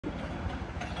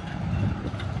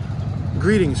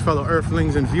Greetings, fellow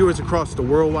Earthlings and viewers across the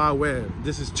World Wide Web.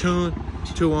 This is Toon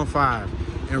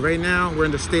 215, and right now we're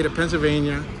in the state of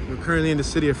Pennsylvania. We're currently in the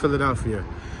city of Philadelphia.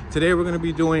 Today we're going to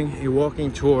be doing a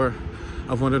walking tour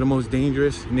of one of the most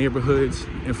dangerous neighborhoods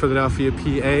in Philadelphia,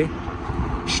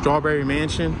 PA, Strawberry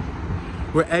Mansion.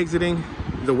 We're exiting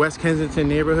the West Kensington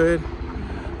neighborhood.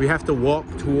 We have to walk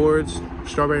towards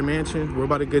Strawberry Mansion. We're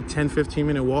about a good 10-15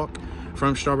 minute walk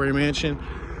from Strawberry Mansion.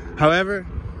 However,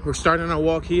 we're starting our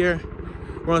walk here.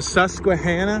 We're on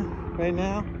Susquehanna right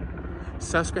now.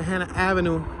 Susquehanna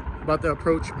Avenue, about to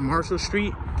approach Marshall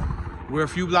Street. We're a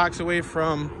few blocks away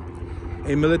from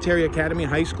a military academy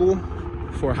high school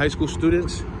for high school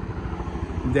students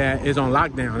that is on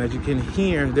lockdown. As you can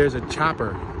hear, there's a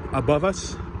chopper above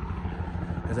us.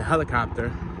 There's a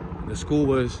helicopter. The school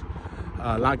was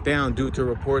locked down due to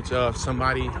reports of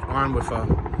somebody armed with a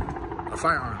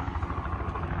firearm.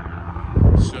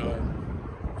 So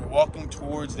we're walking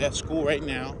towards that school right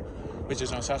now, which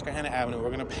is on Susquehanna Avenue.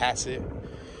 We're gonna pass it,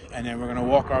 and then we're gonna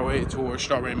walk our way towards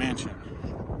Strawberry Mansion,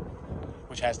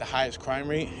 which has the highest crime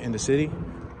rate in the city.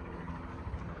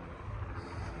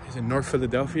 It's in North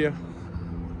Philadelphia.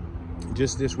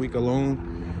 Just this week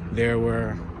alone, there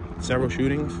were several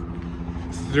shootings,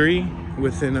 3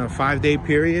 within a 5-day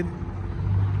period.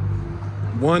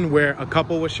 One where a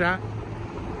couple was shot,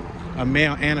 a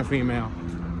male and a female.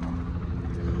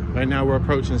 Right now we're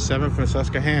approaching 7th and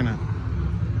Susquehanna.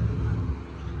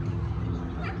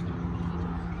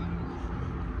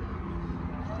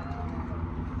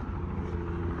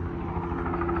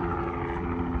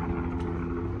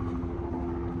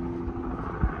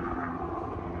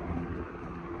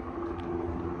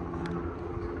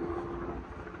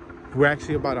 We're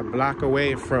actually about a block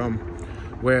away from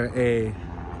where a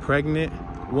pregnant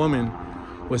woman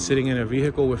was sitting in a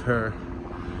vehicle with her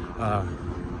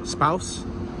spouse,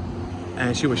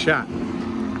 and she was shot.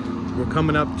 We're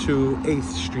coming up to 8th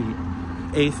Street,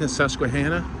 8th and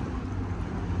Susquehanna.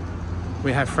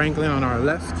 We have Franklin on our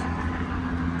left.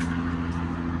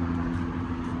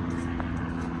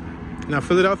 Now,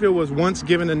 Philadelphia was once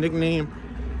given the nickname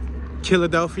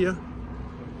Killadelphia,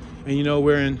 and you know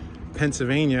we're in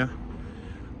Pennsylvania,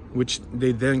 which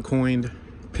they then coined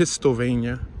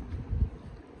Pistolvania.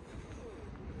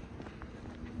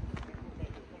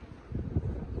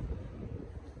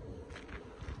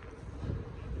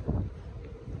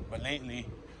 But lately,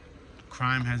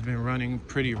 crime has been running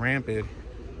pretty rampant.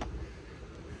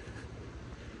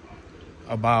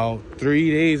 About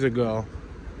 3 days ago,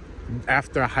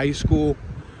 after a high school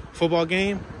football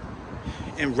game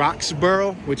in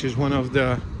Roxborough, which is one of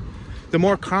the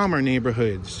more calmer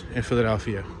neighborhoods in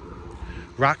Philadelphia.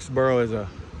 Roxborough is a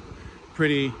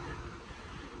pretty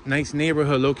nice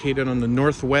neighborhood located on the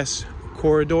northwest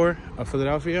corridor of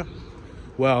Philadelphia.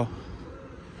 Well,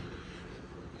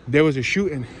 there was a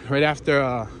shooting right after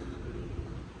a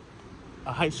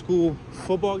high school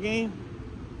football game.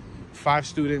 5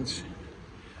 students,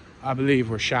 I believe,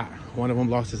 were shot. One of them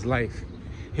lost his life.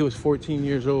 He was 14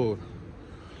 years old.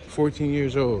 14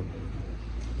 years old.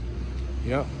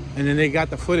 Yep. And then they got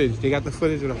the footage. They got the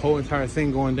footage of the whole entire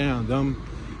thing going down. Them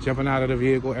jumping out of the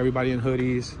vehicle, everybody in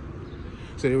hoodies.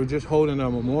 So they were just holding a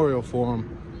memorial for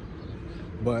him.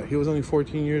 But he was only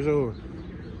 14 years old.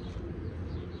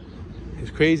 It's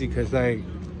crazy because, like,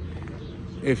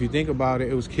 if you think about it,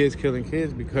 it was kids killing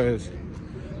kids, because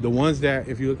the ones that,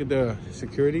 if you look at the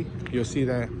security, you'll see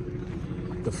that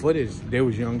the footage, they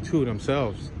was young too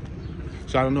themselves.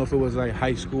 So I don't know if it was like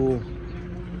high school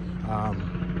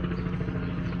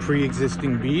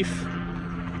pre-existing beef,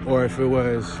 or if it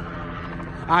was,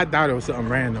 I doubt it was something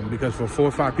random, because for 4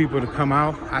 or 5 people to come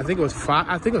out, I think it was 5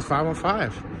 on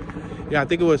 5. Yeah, I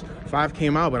think it was 5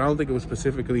 came out, but I don't think it was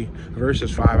specifically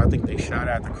versus 5. I think they shot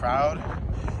at the crowd,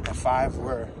 and 5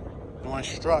 were the one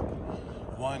struck,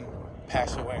 1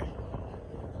 passed away.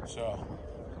 So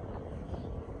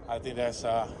I think that's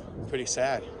pretty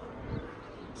sad.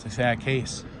 It's a sad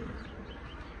case.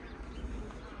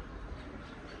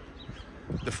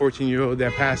 The 14-year-old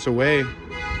that passed away,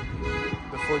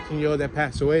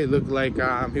 looked like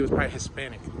he was probably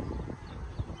Hispanic.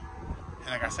 And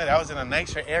like I said, that was in a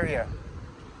nicer area.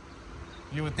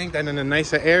 You would think that in a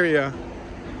nicer area,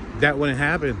 that wouldn't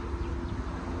happen.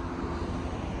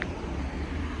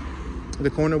 The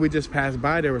corner we just passed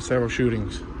by, there were several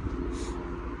shootings.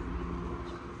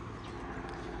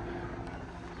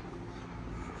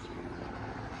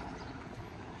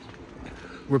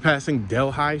 We're passing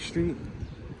Delhi Street.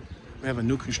 We have a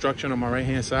new construction on my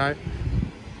right-hand side.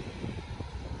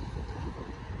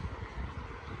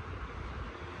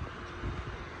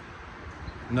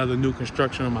 Another new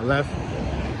construction on my left.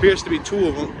 Appears to be 2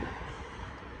 of them.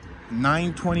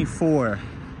 924.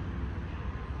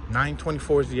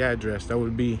 924 is the address. That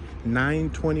would be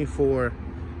 924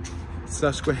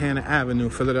 Susquehanna Avenue,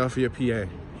 Philadelphia, PA.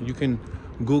 You can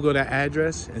Google that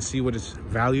address and see what it's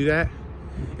valued at.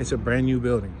 It's a brand new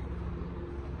building.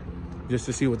 Just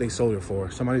to see what they sold it for.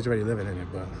 Somebody's already living in it,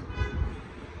 but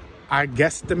I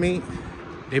guesstimate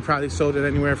they probably sold it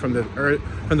anywhere from the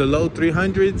low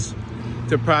 300s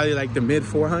to probably like the mid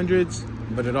 400s,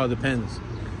 but it all depends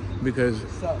because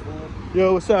What's up, boy?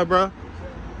 yo, what's up, bro?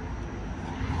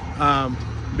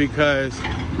 Because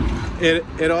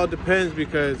it all depends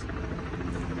because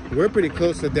we're pretty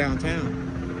close to downtown.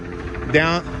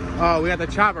 Oh, we got the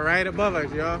chopper right above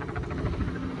us, y'all.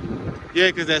 Yeah,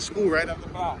 because that school right up the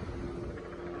block.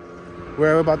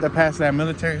 We're about to pass that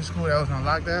military school that was on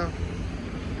lockdown.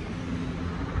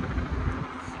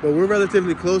 But we're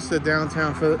relatively close to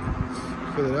downtown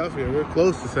Philadelphia. We're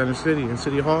close to Center City and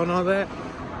City Hall and all that.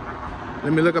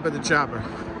 Let me look up at the chopper.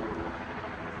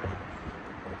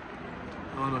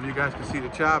 I don't know if you guys can see the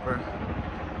chopper.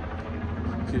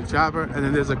 See the chopper? And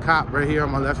then there's a cop right here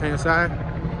on my left-hand side.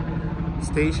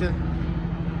 Station.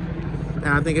 And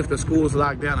I think if the school is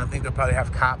locked down, I think they'll probably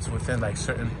have cops within like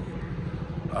certain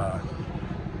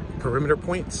perimeter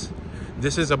points.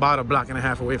 This is about a block and a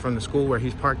half away from the school where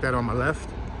he's parked at on my left.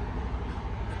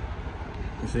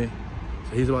 You see?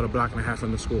 So he's about a block and a half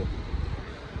from the school.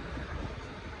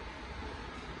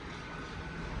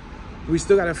 We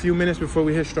still got a few minutes before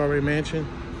we hit Strawberry Mansion.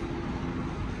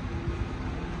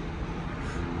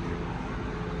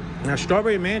 Now,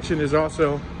 Strawberry Mansion is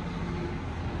also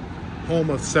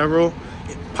home of several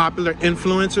popular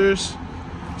influencers,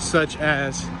 such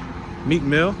as Meek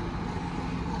Mill.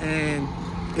 And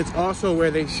it's also where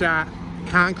they shot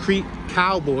Concrete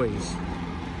Cowboys.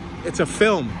 It's a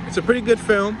film. It's a pretty good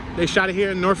film. They shot it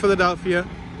here in North Philadelphia.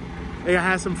 It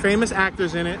has some famous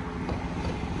actors in it.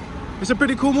 It's a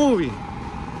pretty cool movie.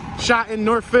 Shot in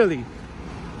North Philly.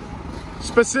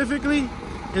 Specifically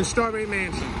in Strawberry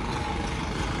Mansion.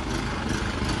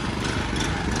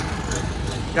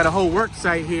 Got a whole work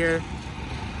site here.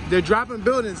 They're dropping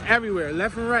buildings everywhere,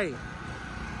 left and right.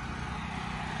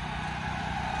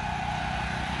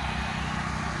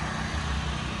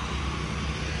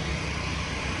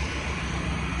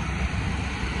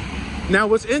 Now,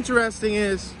 what's interesting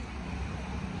is,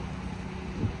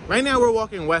 right now we're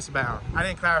walking westbound. I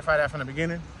didn't clarify that from the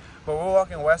beginning, but we're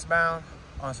walking westbound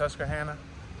on Susquehanna.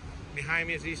 Behind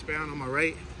me is eastbound, on my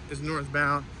right is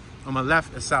northbound, on my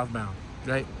left is southbound,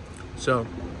 right? So,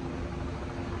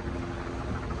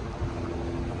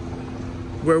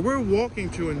 where we're walking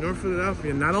to in North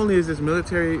Philadelphia, not only is this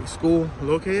military school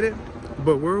located,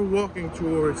 but we're walking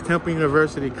towards Temple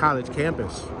University College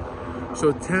campus.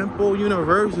 So Temple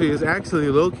University is actually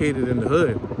located in the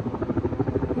hood.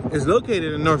 It's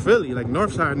located in North Philly, like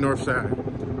north side.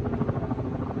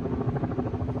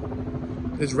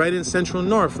 It's right in Central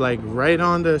North, like right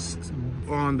on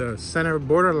the center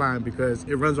borderline because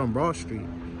it runs on Broad Street.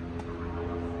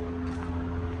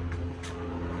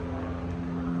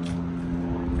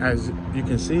 As you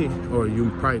can see, or you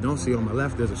probably don't see on my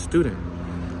left, there's a student,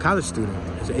 college student.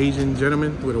 It's an Asian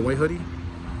gentleman with a white hoodie,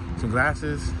 some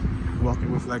glasses,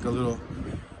 walking with like a little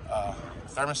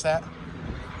thermostat,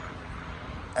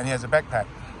 and he has a backpack.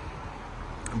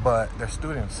 But they're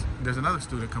students. There's another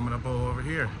student coming up over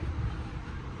here,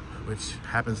 which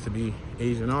happens to be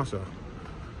Asian also.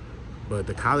 But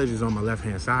the college is on my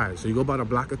left-hand side. So you go about a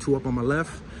block or two up on my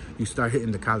left, you start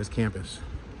hitting the college campus.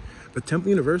 But Temple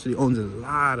University owns a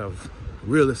lot of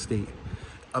real estate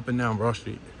up and down Broad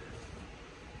Street.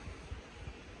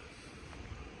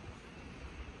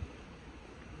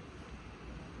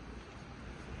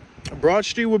 Broad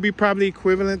Street would be probably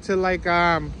equivalent to like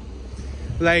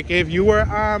if you were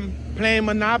playing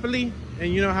Monopoly,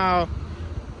 and you know how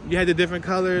you had the different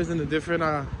colors and the different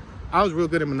I was real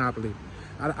good at Monopoly.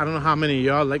 I don't know how many of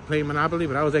y'all like playing Monopoly,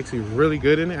 but I was actually really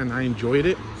good in it and I enjoyed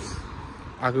it.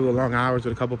 I could go long hours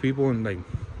with a couple people and like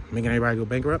making everybody go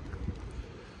bankrupt.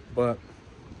 But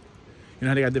you know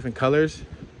how they got different colors,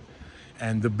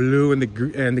 and the blue and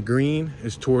the green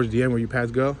is towards the end where you pass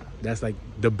go. That's like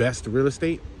the best real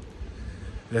estate.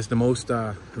 That's the most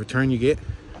return you get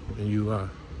when you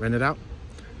rent it out,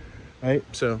 right?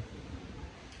 So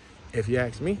if you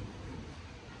ask me,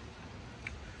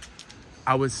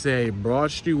 I would say Broad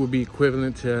Street would be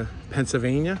equivalent to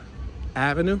Pennsylvania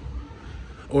Avenue.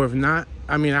 Or if not,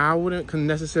 I mean, I wouldn't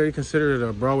necessarily consider it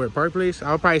a Broadway Park Place.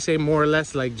 I would probably say more or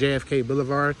less like JFK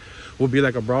Boulevard would be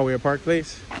like a Broadway Park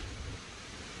Place.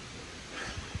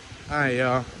 All right,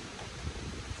 y'all.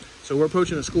 So we're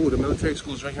approaching the school. The military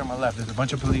school is right here on my left. There's a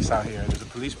bunch of police out here. There's a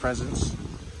police presence.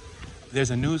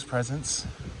 There's a news presence.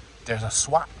 There's a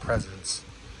SWAT presence.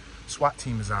 SWAT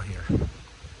team is out here.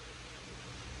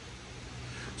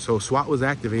 So SWAT was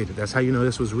activated. That's how you know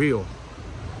this was real.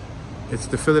 It's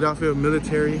the Philadelphia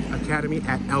Military Academy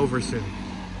at Elverson.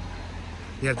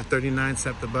 You have the 39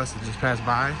 SEPTA bus that just passed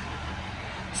by.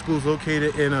 School's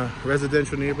located in a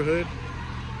residential neighborhood.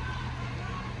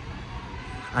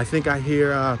 I think I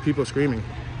hear people screaming.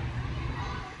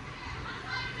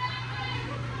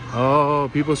 Oh,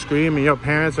 people screaming. Your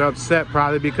parents are upset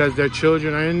probably because their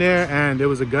children are in there and there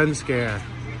was a gun scare.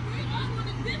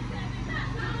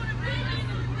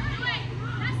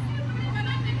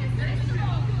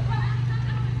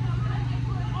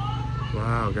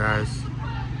 Wow, guys.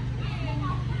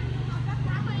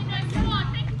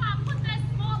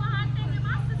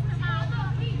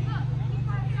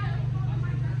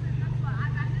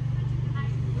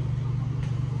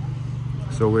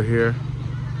 So we're here.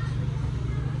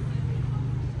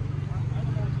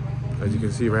 As you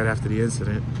can see, right after the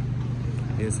incident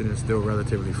is still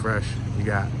relatively fresh. You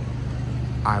got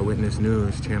Eyewitness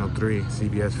News, Channel 3,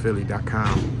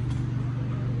 CBSPhilly.com.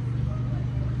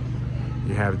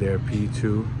 You have their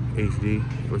P2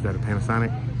 HD. Was that a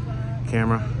Panasonic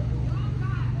camera?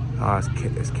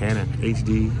 It's Canon,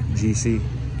 HD, GC,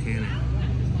 Canon.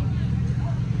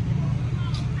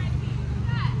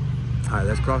 All right,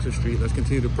 let's cross the street. Let's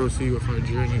continue to proceed with our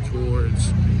journey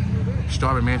towards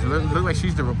Strawberry Mansion. Look like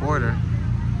she's the reporter.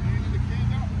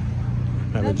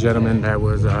 And the gentleman that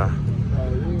was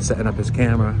setting up his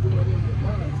camera.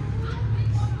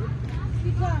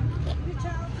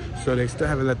 So they still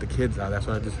haven't let the kids out. That's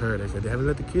what I just heard. They said they haven't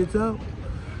let the kids out.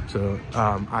 So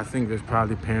I think there's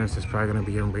probably parents that's probably gonna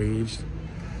be enraged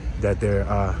that their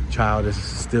child is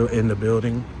still in the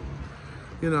building.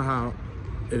 You know how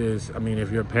it is. I mean,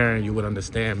 if you're a parent, you would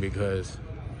understand because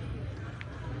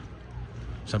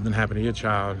something happened to your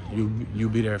child, you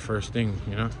be there first thing,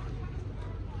 you know?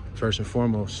 First and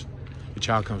foremost, your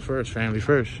child comes first, family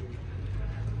first.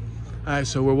 All right,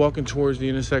 so we're walking towards the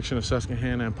intersection of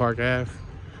Susquehanna and Park Ave.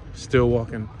 Still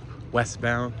walking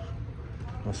westbound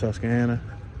on Susquehanna.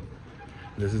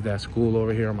 This is that school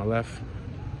over here on my left.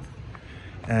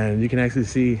 And you can actually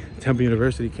see Temple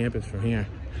University campus from here.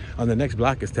 On the next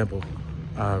block is Temple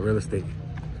Real Estate.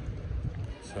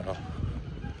 So,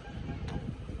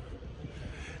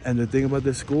 and the thing about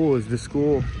this school is this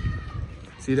school,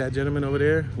 see that gentleman over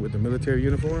there with the military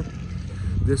uniform?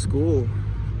 This school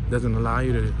doesn't allow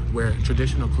you to wear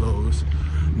traditional clothes,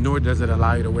 nor does it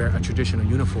allow you to wear a traditional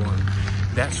uniform.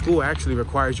 That school actually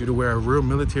requires you to wear a real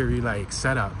military like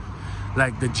setup.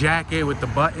 Like the jacket with the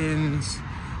buttons,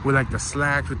 with like the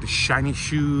slacks, with the shiny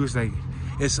shoes. Like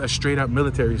it's a straight up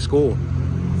military school.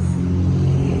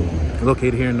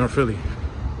 Located here in North Philly.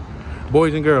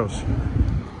 Boys and girls.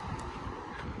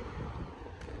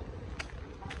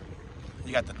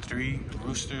 You got the Three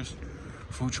Roosters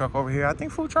food truck over here. I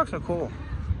think food trucks are cool.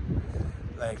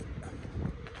 Like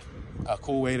a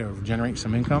cool way to generate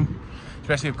some income,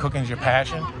 especially if cooking is your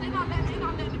passion.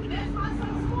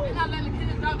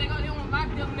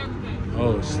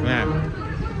 Oh snap.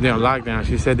 They're on lockdown.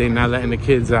 She said they're not letting the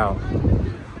kids out.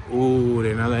 Ooh,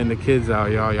 they're not letting the kids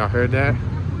out, y'all. Y'all heard that?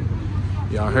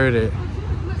 Y'all heard it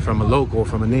from a local,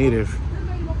 from a native.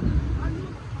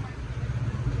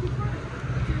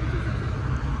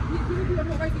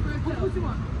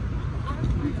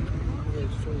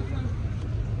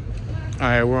 All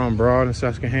right, we're on Broad in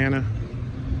Susquehanna.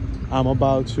 I'm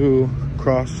about to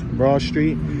cross Broad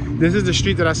Street. This is the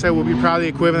street that I said will be probably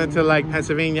equivalent to like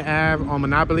Pennsylvania Ave on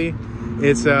Monopoly.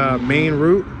 It's a main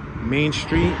route, main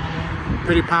street,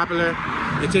 pretty popular.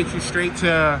 It takes you straight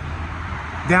to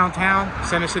downtown,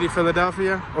 Center City,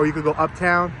 Philadelphia, or you could go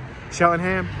uptown,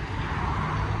 Cheltenham.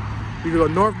 You could go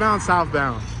northbound,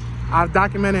 southbound. I've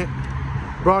documented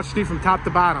Broad Street from top to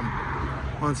bottom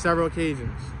on several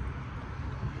occasions.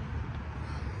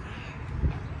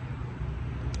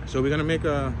 So we're gonna make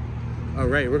a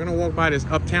right. We're gonna walk by this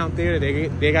Uptown Theater.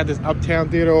 They got this Uptown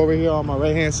Theater over here on my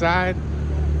right-hand side.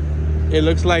 It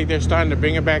looks like they're starting to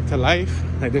bring it back to life.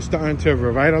 Like they're starting to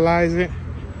revitalize it.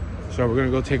 So we're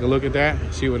gonna go take a look at that,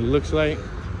 see what it looks like.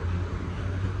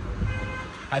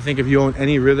 I think if you own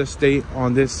any real estate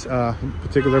on this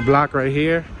particular block right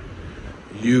here,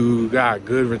 you got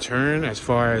good return as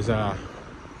far as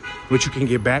what you can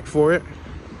get back for it.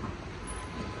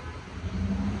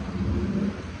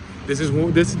 This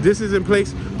is in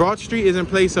place. Broad Street is in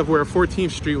place of where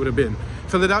 14th Street would have been.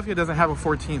 Philadelphia doesn't have a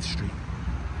 14th Street.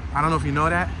 I don't know if you know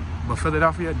that, but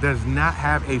Philadelphia does not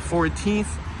have a 14th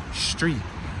Street.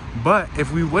 But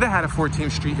if we would have had a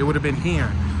 14th Street, it would have been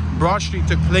here. Broad Street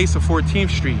took place of 14th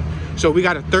Street. So we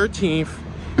got a 13th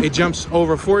it jumps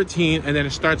over 14 and then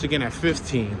it starts again at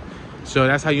 15. So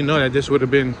that's how you know that this would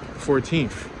have been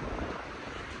 14th.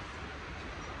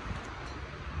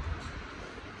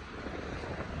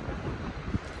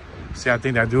 See, I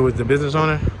think that dude was the business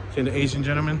owner. See the Asian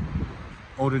gentleman,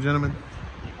 older gentleman.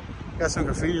 Got some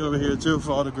graffiti over here too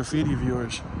for all the graffiti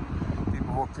viewers.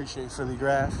 People who appreciate Philly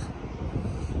graph.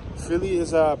 Philly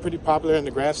is pretty popular in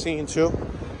the graph scene too.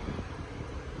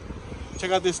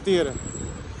 Check out this theater.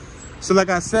 So like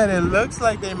I said, it looks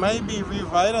like they might be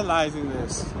revitalizing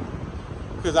this.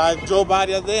 Because I drove by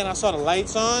the other day and I saw the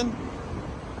lights on.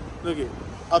 Look at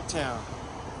Uptown.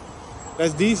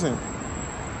 That's decent.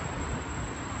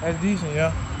 That's decent,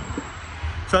 yeah.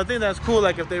 So I think that's cool.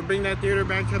 Like if they bring that theater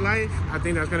back to life, I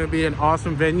think that's gonna be an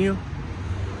awesome venue.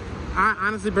 I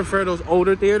honestly prefer those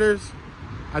older theaters.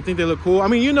 I think they look cool. I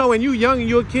mean, you know, when you're young and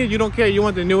you're a kid, you don't care. You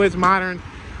want the newest, modern,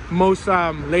 most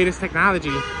latest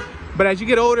technology. But as you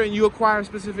get older and you acquire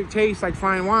specific tastes like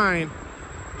fine wine,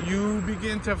 you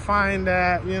begin to find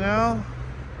that, you know,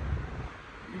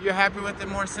 you're happy with the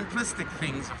more simplistic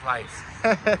things of life.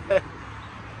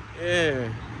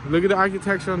 Yeah. Look at the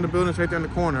architecture on the buildings right there in the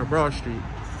corner of Broad Street.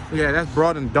 Look at that, that's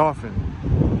Broad and Dolphin.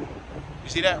 You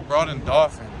see that? Broad and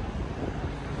Dolphin.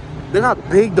 Look how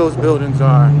big those buildings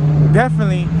are.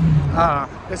 Definitely,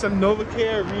 there's a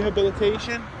NovaCare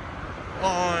rehabilitation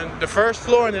on the first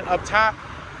floor, and then up top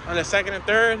on the second and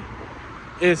third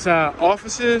is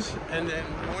offices, and then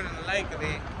more than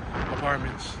likely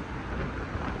apartments.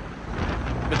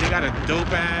 But they got a dope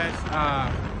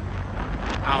ass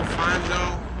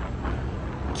Alfonso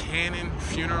Cannon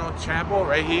Funeral Chapel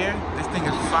right here. This thing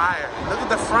is fire. Look at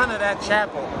the front of that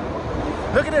chapel.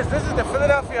 Look at this. This is the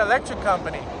Philadelphia Electric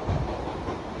Company.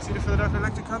 You see the Philadelphia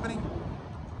Electric Company?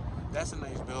 That's a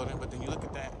nice building, but then you look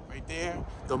at that right there.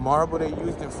 The marble they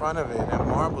used in front of it, that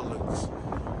marble looks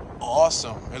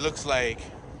awesome. It looks like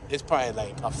it's probably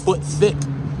like a foot thick.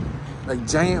 Like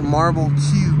giant marble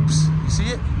cubes. You see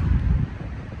it?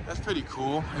 That's pretty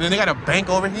cool. And then they got a bank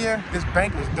over here. This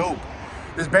bank is dope.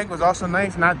 This bank was also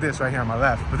nice. Not this right here on my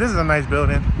left, but this is a nice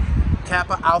building.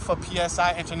 Kappa Alpha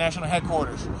PSI International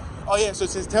Headquarters. Oh yeah, so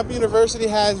since Temple University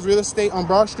has real estate on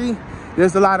Broad Street,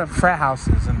 there's a lot of frat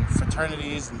houses and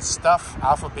fraternities and stuff.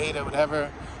 Alpha, Beta,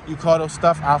 whatever you call those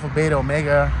stuff. Alpha, Beta,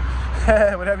 Omega,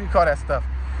 whatever you call that stuff.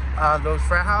 Those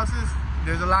frat houses,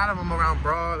 there's a lot of them around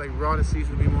Broad, like Broad and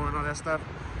Cecil B. Moore and all that stuff.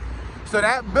 So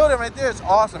that building right there is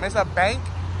awesome. It's a bank.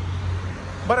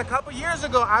 But a couple years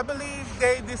ago, I believe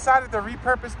they decided to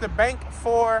repurpose the bank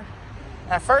for,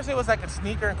 at first it was like a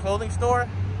sneaker and clothing store.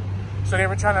 So they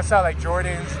were trying to sell like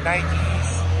Jordans,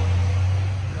 Nikes,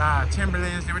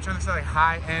 Timberlands. They were trying to sell like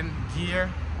high-end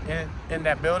gear in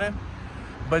that building.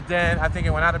 But then I think it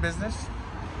went out of business.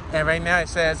 And right now it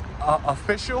says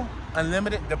official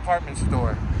unlimited department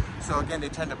store. So again, they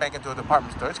turned the bank into a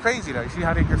department store. It's crazy though. You see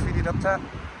how they graffitied up top?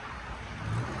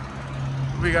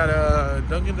 We got a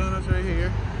Dunkin' Donuts right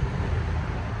here.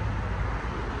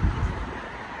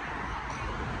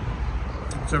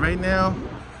 So right now,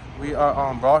 we are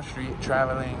on Broad Street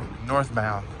traveling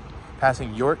northbound,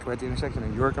 passing York, right at the intersection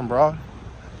of York and Broad.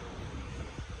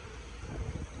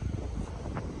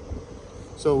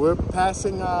 So we're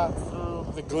passing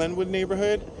through the Glenwood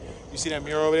neighborhood. You see that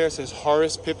mural over there? It says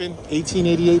Horace Pippin,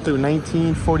 1888 through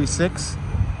 1946.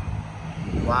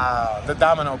 Wow, the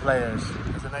domino players.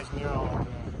 There's a nice mural over there.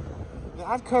 Now,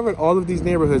 I've covered all of these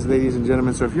neighborhoods, ladies and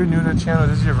gentlemen. So if you're new to the channel,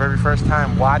 this is your very first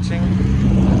time watching.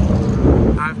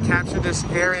 I've captured this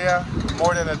area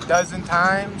more than a dozen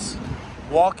times,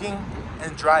 walking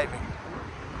and driving.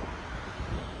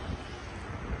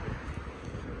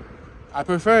 I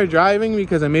prefer driving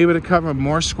because I'm able to cover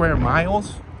more square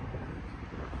miles.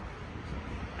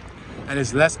 And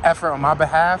it's less effort on my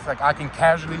behalf. Like I can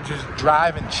casually just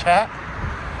drive and chat.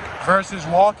 Versus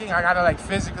walking, I gotta like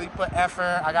physically put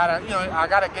effort. I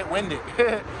gotta get winded.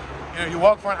 You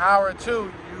walk for an hour or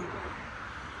two,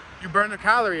 you burn a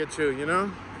calorie or two, you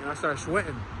know? And I start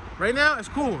sweating. Right now, it's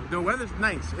cool. The weather's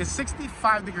nice. It's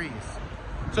 65 degrees.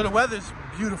 So the weather's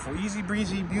beautiful. Easy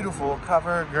breezy, beautiful.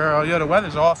 Cover, girl. Yo, the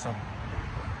weather's awesome.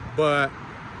 But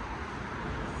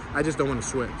I just don't want to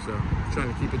sweat, so I'm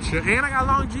trying to keep it chill. And I got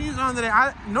long jeans on today.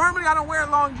 Normally I don't wear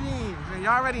long jeans, and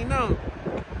y'all already know.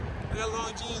 I got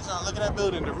long jeans on. Look at that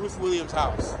building, the Ruth Williams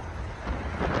house.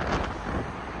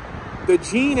 The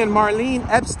Gene and Marlene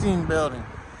Epstein building.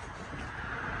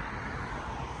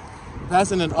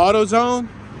 Passing an AutoZone.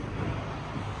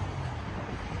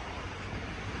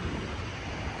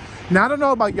 Now, I don't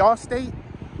know about y'all state.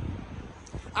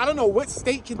 I don't know what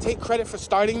state can take credit for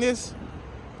starting this.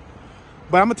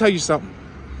 But I'm going to tell you something.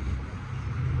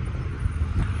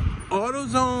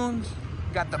 AutoZones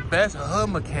got the best hood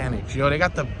mechanics, yo. They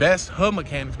got the best hood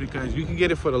mechanics because you can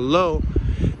get it for the low,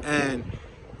 and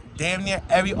damn near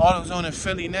every AutoZone in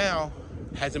Philly now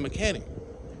has a mechanic.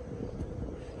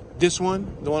 This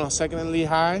one, the one on 2nd and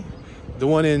Lehigh, the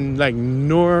one in like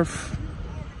North.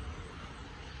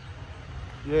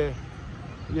 Yeah.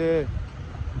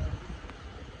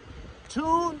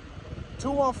 Toon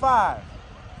 215.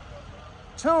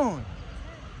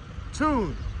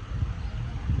 Toon.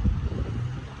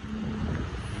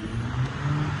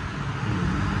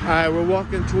 All right, we're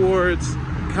walking towards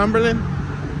Cumberland.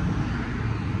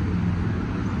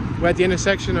 We're at the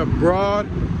intersection of Broad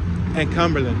and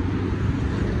Cumberland.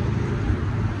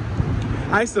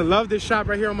 I used to love this shop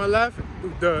right here on my left.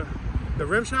 The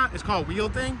rim shop is called Wheel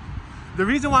Thing. The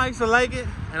reason why I used to like it,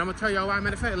 and I'm gonna tell y'all why.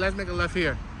 Matter of fact, let's make a left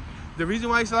here. The reason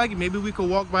why I used to like it, maybe we could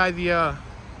walk by the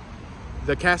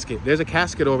casket. There's a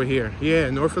casket over here. Yeah,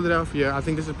 in North Philadelphia. I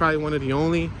think this is probably one of the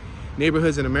only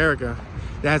neighborhoods in America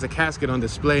that has a casket on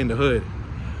display in the hood.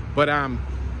 But I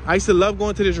used to love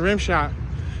going to this rim shop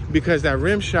because that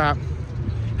rim shop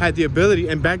had the ability,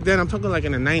 and back then, I'm talking like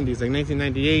in the 90s, like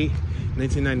 1998,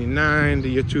 1999, the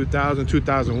year 2000,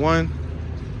 2001.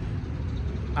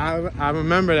 I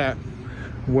remember that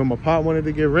when my pop wanted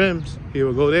to get rims, he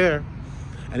would go there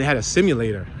and they had a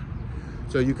simulator.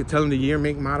 So you could tell him the year,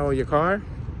 make, model of your car,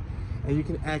 and you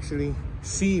can actually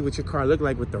see what your car looked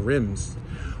like with the rims,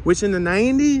 which in the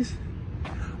 90s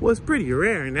was pretty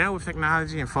rare. And now with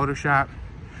technology and Photoshop,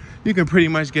 you can pretty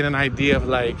much get an idea of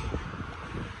like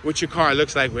what your car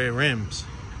looks like with rims.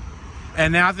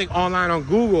 And now I think online on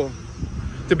Google,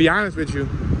 to be honest with you,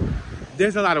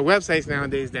 there's a lot of websites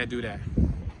nowadays that do that.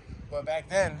 But back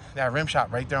then, that rim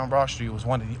shop right there on Broad Street was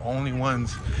one of the only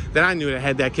ones that I knew that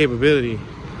had that capability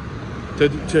to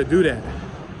do that.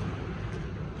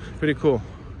 Pretty cool.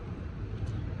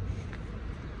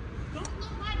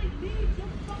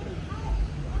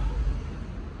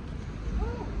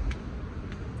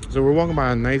 So we're walking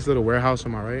by a nice little warehouse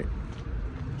on my right.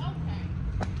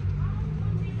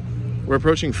 We're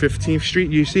approaching 15th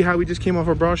Street. You see how we just came off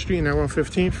of Broad Street and now we're on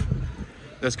 15th?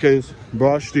 That's because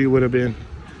Broad Street would have been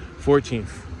 14th.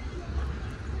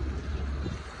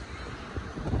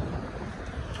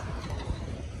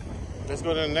 Let's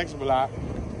go to the next block.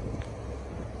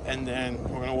 And then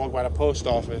we're gonna walk by the post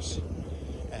office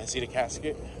and see the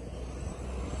casket.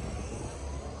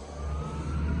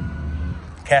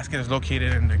 Casket is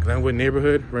located in the Glenwood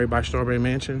neighborhood, right by Strawberry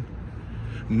Mansion.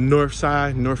 North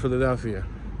side, North Philadelphia.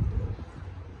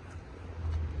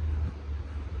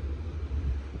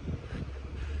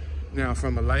 Now,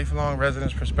 from a lifelong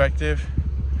resident's perspective,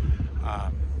 I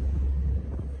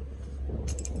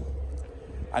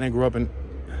didn't grow up in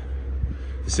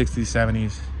the 60s,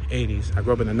 70s, 80s. I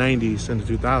grew up in the 90s and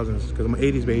the 2000s because I'm an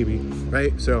 80s baby,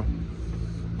 right? So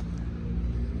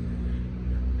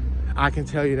I can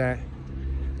tell you that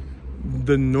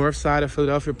the north side of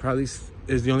Philadelphia probably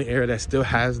is the only area that still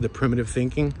has the primitive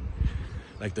thinking,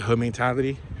 like the hood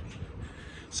mentality.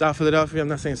 South Philadelphia, I'm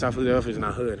not saying South Philadelphia is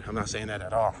not hood. I'm not saying that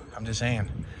at all. I'm just saying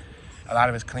a lot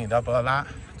of it's cleaned up a lot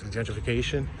through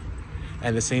gentrification.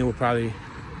 And the same will probably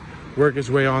work its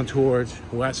way on towards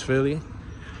West Philly.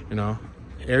 You know,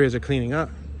 areas are cleaning up.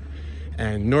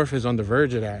 And North is on the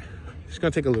verge of that. It's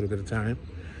gonna take a little bit of time.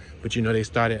 But you know, they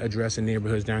started addressing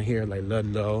neighborhoods down here like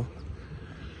Ludlow,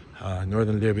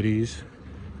 Northern Liberties,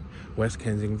 West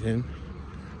Kensington,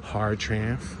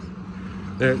 Hartranft.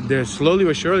 They're slowly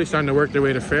but surely starting to work their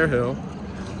way to Fairhill,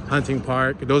 Hunting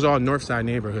Park. Those are all north side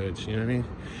neighborhoods, you know what I mean?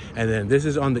 And then this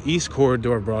is on the east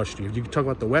corridor of Broad Street. If you talk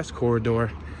about the west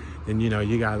corridor, then you know,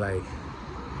 you got like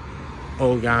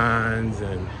Ogons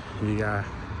and you got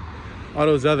all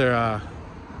those other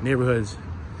neighborhoods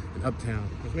in Uptown.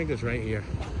 Let's make this right here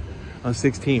on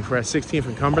 16th. We're at 16th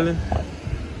in Cumberland.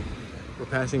 We're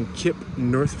passing KIPP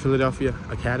North Philadelphia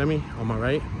Academy on my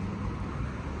right.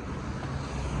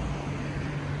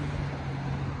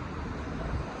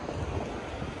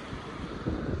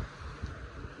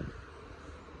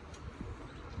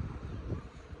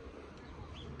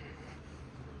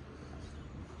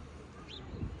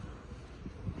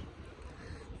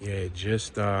 Yeah,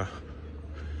 just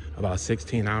about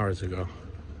 16 hours ago,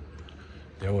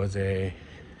 there was a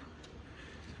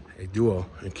duo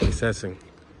in Keysessing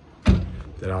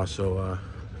that also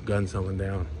gunned someone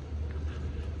down.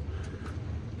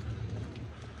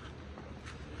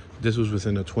 This was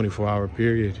within a 24-hour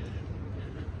period.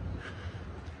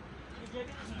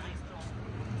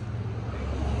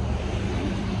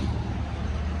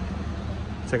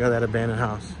 Check out that abandoned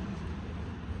house.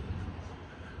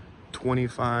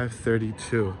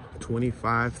 2532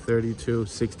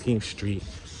 16th Street,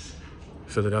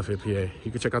 Philadelphia, PA.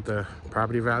 You can check out the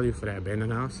property value for that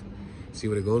abandoned house. See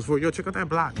what it goes for. Yo, check out that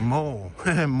block, Mole,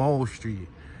 Mole Street.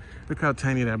 Look how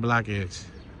tiny that block is.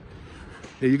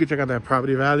 Yeah, you can check out that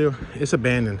property value. It's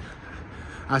abandoned.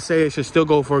 I say it should still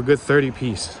go for a good 30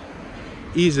 piece.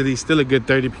 Easily, still a good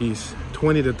 30 piece.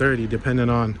 20 to 30, depending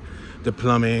on the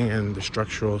plumbing and the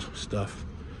structural stuff.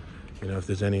 You know, if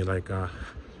there's any like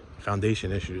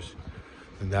foundation issues,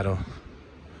 then that'll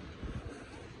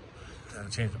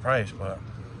change the price. But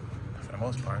for the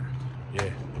most part, yeah.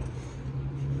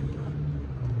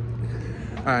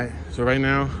 All right, so right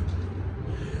now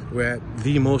we're at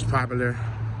the most popular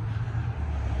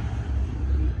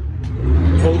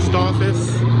post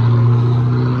office.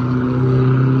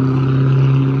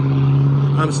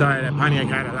 I'm sorry, that Pontiac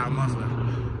had a loud muffler.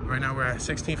 Right now we're at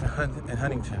 16th and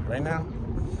Huntington. Right now,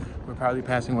 we're probably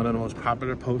passing one of the most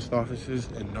popular post offices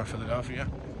in North Philadelphia.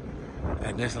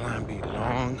 And this line be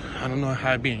long. I don't know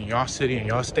how it be in y'all city and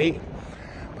y'all state,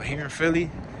 but here in Philly,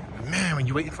 man, when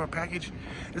you're waiting for a package,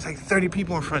 there's like 30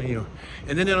 people in front of you.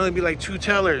 And then there'll only be like 2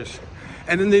 tellers.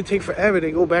 And then they take forever.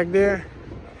 They go back there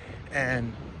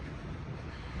and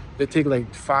they take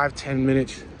like 5-10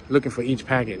 minutes looking for each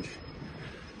package.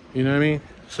 You know what I mean?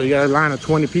 So you got a line of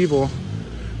 20 people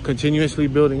continuously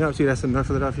building up. See, that's the North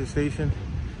Philadelphia station.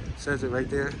 It says it right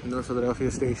there, North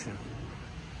Philadelphia station.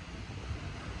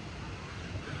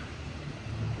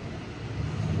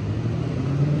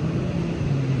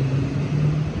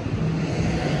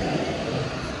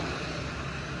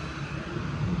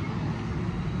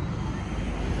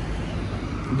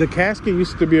 The casket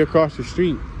used to be across the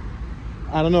street.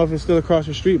 I don't know if it's still across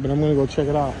the street, but I'm gonna go check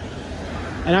it out.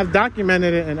 And I've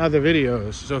documented it in other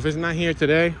videos. So if it's not here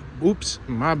today, oops,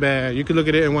 my bad. You can look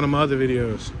at it in one of my other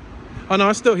videos. Oh no,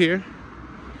 it's still here.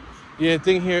 Yeah,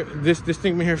 this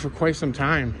thing been here for quite some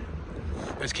time.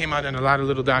 This came out in a lot of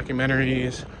little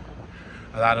documentaries,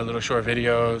 a lot of little short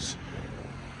videos.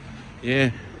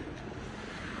 Yeah,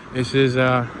 this is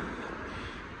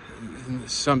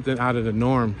something out of the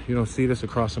norm. You don't see this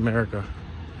across America.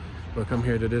 But come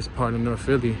here to this part of North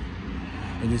Philly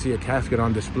and you see a casket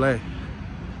on display.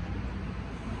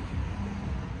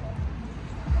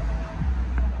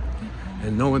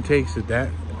 And no one takes it. That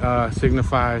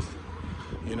signifies,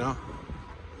 you know,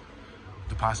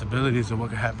 the possibilities of what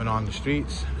could happen on the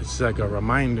streets. It's like a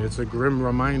reminder. It's a grim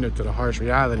reminder to the harsh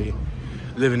reality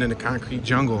living in the concrete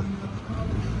jungle.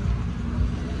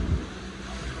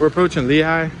 We're approaching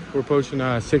Lehigh. We're approaching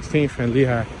 16th and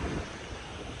Lehigh.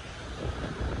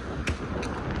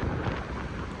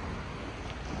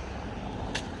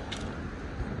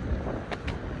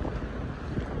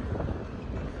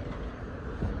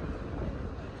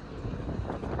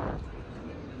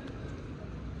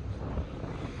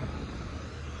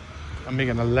 I'm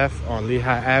making a left on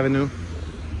Lehigh Avenue.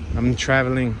 I'm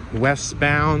traveling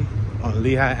westbound on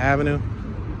Lehigh Avenue.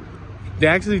 They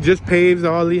actually just paved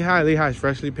all Lehigh. Lehigh is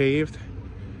freshly paved,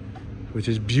 which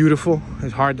is beautiful.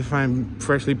 It's hard to find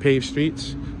freshly paved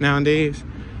streets nowadays,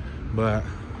 but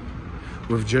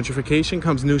with gentrification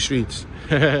comes new streets.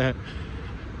 We're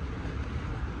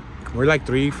like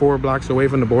 3-4 blocks away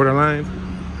from the borderline.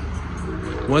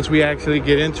 Once we actually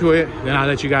get into it, then I'll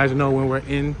let you guys know when we're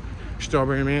in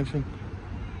Strawberry Mansion.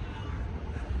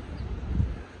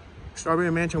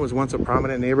 Strawberry Mansion was once a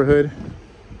prominent neighborhood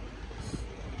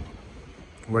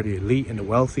where the elite and the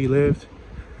wealthy lived.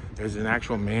 There's an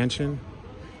actual mansion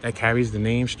that carries the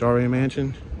name Strawberry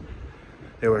Mansion.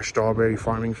 They were a strawberry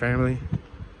farming family.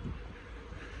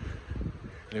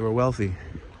 They were wealthy.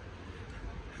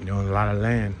 They owned a lot of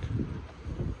land.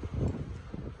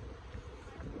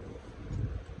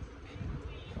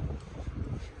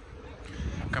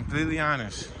 Completely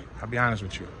honest, I'll be honest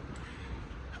with you.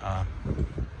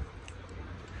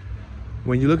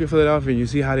 When you look at Philadelphia, you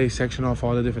see how they section off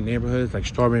all the different neighborhoods, like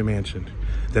Strawberry Mansion,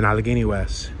 then Allegheny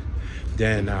West,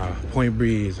 then Point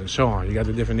Breeze, and so on. You got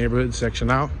the different neighborhoods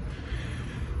sectioned out.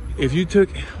 If you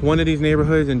took one of these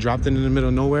neighborhoods and dropped it in the middle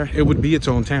of nowhere, it would be its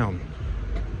own town.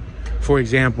 For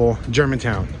example,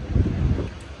 Germantown.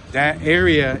 That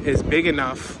area is big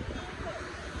enough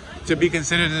to be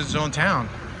considered its own town.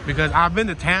 Because I've been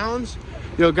to towns.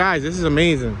 Yo, guys, this is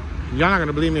amazing. Y'all not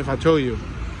gonna believe me if I told you.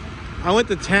 I went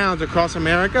to towns across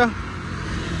America.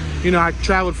 You know, I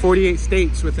traveled 48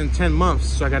 states within 10 months,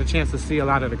 so I got a chance to see a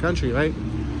lot of the country, right?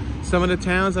 Some of the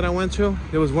towns that I went to,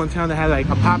 there was one town that had like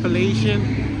a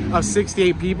population of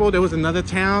 68 people. There was another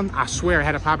town, I swear,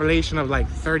 had a population of like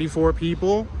 34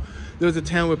 people. There was a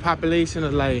town with population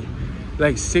of like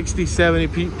 60, 70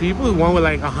 people. One with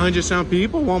like 100 some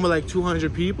people, one with like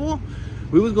 200 people.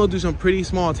 We was going through some pretty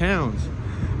small towns.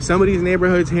 Some of these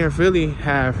neighborhoods here in Philly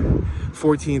have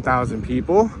 14,000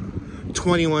 people,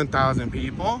 21,000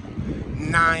 people,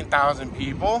 9,000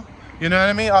 people. You know what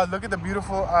I mean? Oh, look at the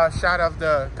beautiful shot of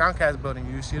the Comcast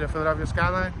building. You see the Philadelphia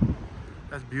skyline?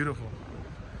 That's beautiful.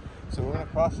 So we're gonna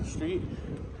cross the street.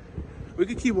 We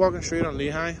could keep walking straight on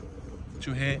Lehigh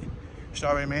to hit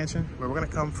Strawberry Mansion, but we're gonna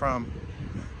come from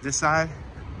this side.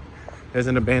 There's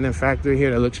an abandoned factory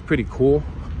here that looks pretty cool.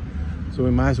 So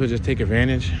we might as well just take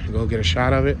advantage and go get a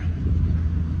shot of it.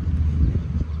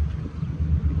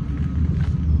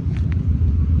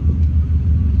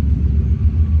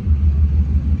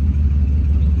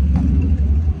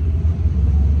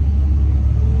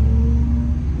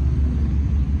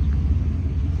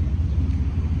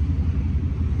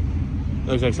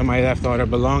 Looks like somebody left all their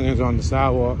belongings on the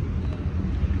sidewalk.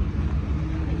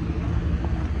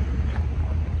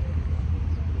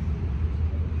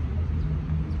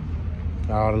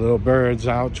 All the little birds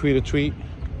out, tweet a tweet.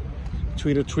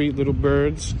 Tweet a tweet, little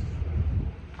birds.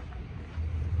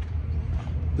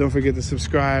 Don't forget to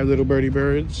subscribe, little birdie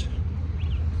birds.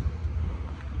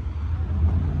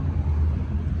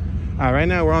 All right, right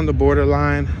now we're on the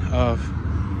borderline of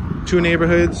two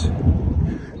neighborhoods.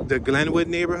 The Glenwood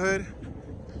neighborhood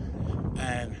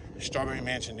and Strawberry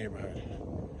Mansion neighborhood.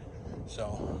 So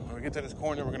when we get to this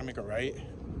corner, we're gonna make a right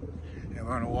and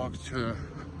we're gonna walk to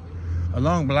a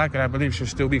long block that I believe should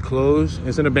still be closed.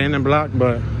 It's an abandoned block,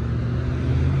 but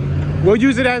we'll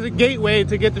use it as a gateway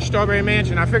to get to Strawberry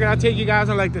Mansion. I figured I'd take you guys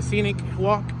on like the scenic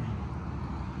walk.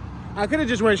 I could have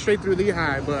just went straight through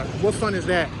Lehigh, but what fun is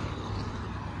that?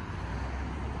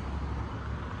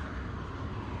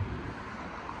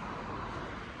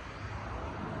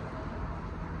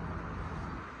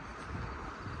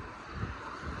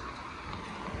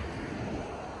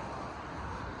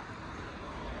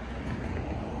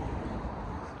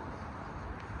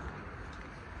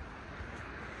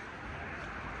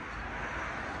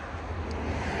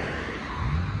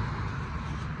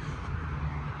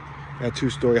 Got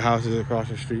two-story houses across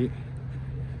the street.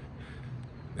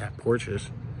 Got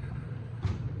porches.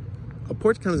 A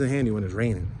porch comes in handy when it's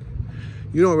raining.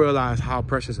 You don't realize how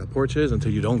precious a porch is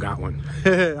until you don't got one.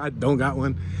 I don't got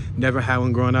one. Never had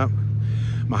one growing up.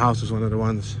 My house was one of the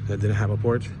ones that didn't have a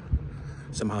porch.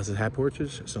 Some houses had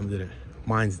porches, some didn't.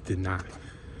 Mine did not.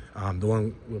 The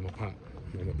one with my pop,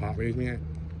 where my pop raised me at,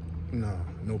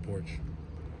 no porch.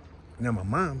 Now my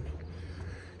mom,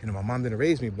 my mom didn't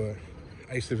raise me, but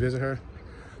I used to visit her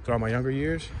throughout my younger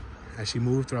years as she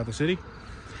moved throughout the city.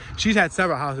 She's had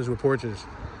several houses with porches.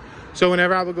 So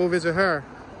whenever I would go visit her,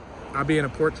 I'd be in a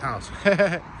porch house. Look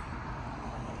at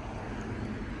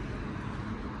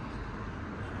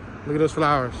those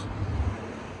flowers.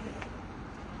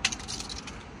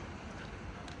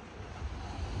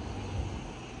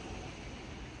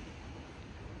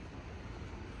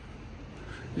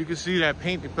 You can see that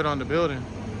paint they put on the building.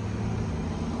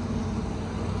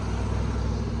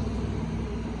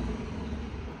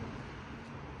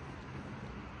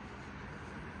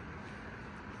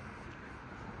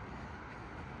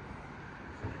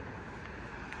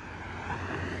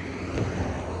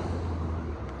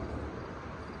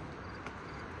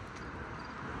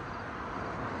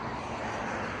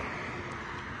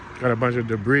 Got a bunch of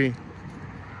debris.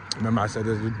 Remember I said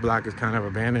this block is kind of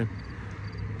abandoned.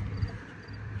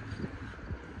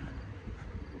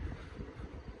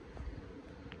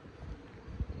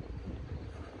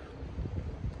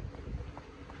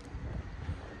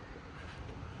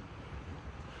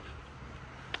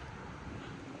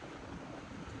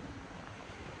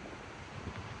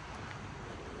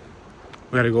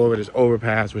 We gotta go over this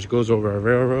overpass, which goes over a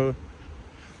railroad.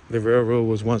 The railroad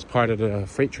was once part of the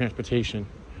freight transportation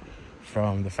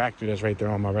from the factory that's right there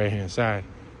on my right-hand side.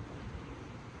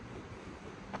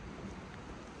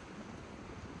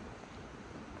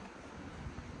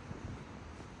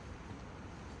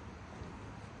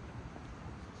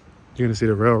 You're gonna see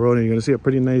the railroad and you're gonna see a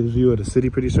pretty nice view of the city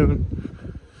pretty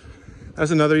soon.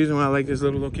 That's another reason why I like this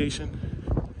little location.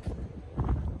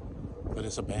 But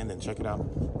it's abandoned, check it out.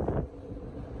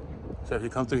 So if you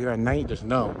come through here at night, just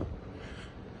know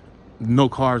no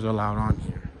cars are allowed on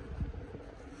here.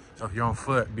 So if you're on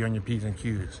foot, be on your P's and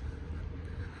Q's.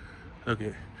 Look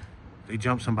at, they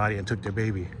jumped somebody and took their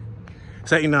baby.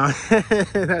 So,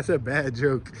 that's a bad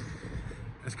joke.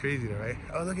 That's crazy though, right?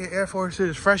 Oh, look at Air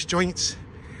Forces, fresh joints.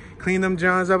 Clean them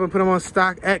Johns up and put them on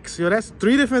stock X. Yo, that's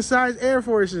 3 different size Air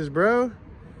Forces, bro.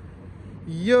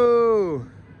 Yo.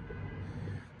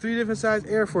 3 different size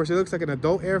Air Force. It looks like an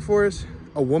adult Air Force,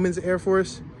 a woman's Air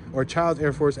Force, or a child's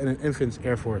Air Force, and an infant's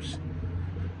Air Force.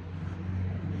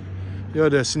 Yo,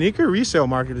 the sneaker resale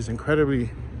market is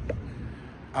incredibly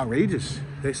outrageous.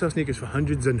 They sell sneakers for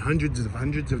hundreds and hundreds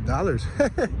of dollars.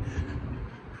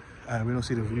 We don't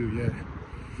see the view yet.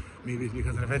 Maybe it's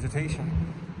because of the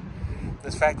vegetation.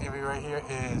 This factory right here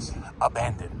is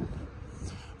abandoned.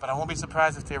 But I won't be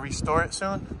surprised if they restore it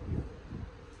soon.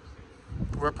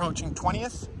 We're approaching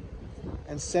 20th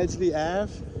and Sedgley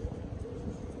Ave.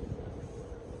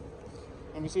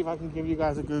 Let me see if I can give you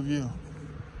guys a good view.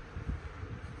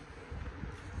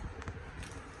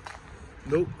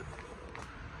 Nope.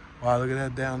 Wow, look at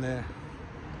that down there.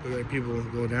 Look at people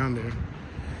go down there.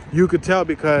 You could tell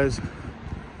because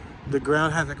the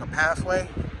ground has like a pathway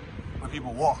where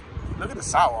people walk. Look at the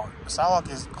sidewalk. The sidewalk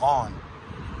is gone.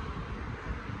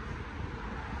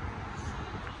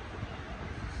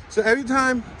 So every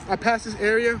time I pass this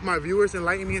area, my viewers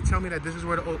enlighten me and tell me that this is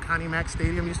where the old Connie Mack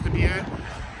Stadium used to be at.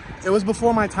 It was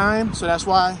before my time, so that's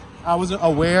why I wasn't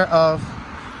aware of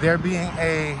there being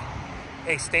a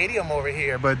stadium over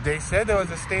here. But they said there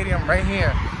was a stadium right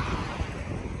here.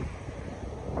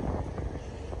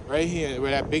 Right here,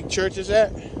 where that big church is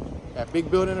at. That big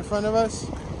building in front of us.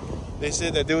 They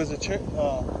said that there was a church,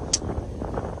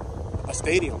 a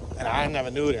stadium, and I never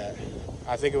knew that.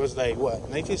 I think it was like, what,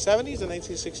 1970s or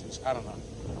 1960s? I don't know.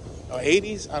 Or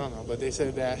 80s? I don't know. But they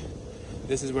said that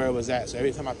this is where it was at. So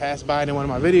every time I pass by in one of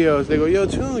my videos, they go, yo,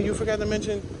 Toon, you forgot to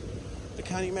mention the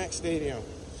Connie Mack Stadium.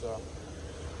 So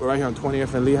we're right here on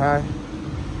 20th and Lehigh.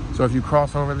 So if you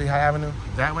cross over Lehigh Avenue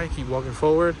that way, keep walking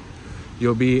forward,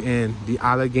 you'll be in the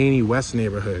Allegheny West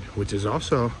neighborhood, which is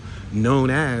also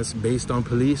known as, based on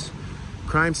police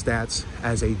crime stats,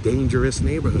 as a dangerous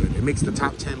neighborhood. It makes the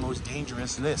top 10 most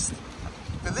dangerous list.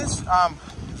 The list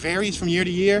varies from year to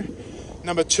year.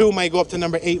 Number 2 might go up to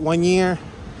number 8 one year.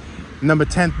 Number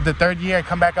 10 the third year,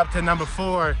 come back up to number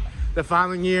 4 the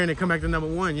following year, and then come back to number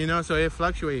 1, you know? So it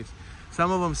fluctuates. Some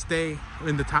of them stay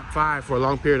in the top 5 for a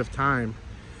long period of time,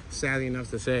 sadly enough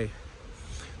to say.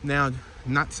 Now,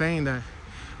 not saying that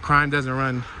crime doesn't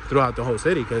run throughout the whole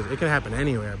city, because it can happen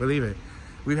anywhere, believe it.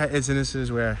 We've had incidences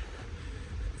where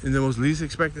in the most least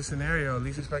expected scenario,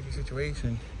 least expected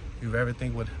situation you've ever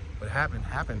think would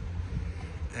happen.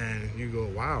 And you go,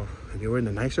 wow, they were in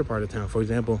the nicer part of town. For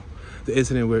example, the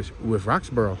incident with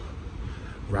Roxborough.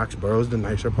 Roxborough is the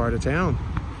nicer part of town.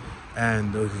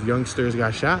 And those youngsters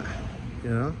got shot, you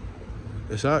know?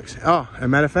 It sucks. Oh, as a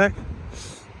matter of fact,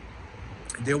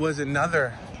 there was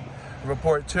another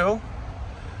report too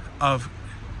of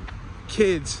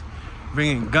kids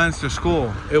bringing guns to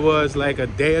school. It was like a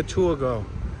day or two ago.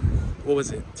 What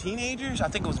was it? Teenagers? I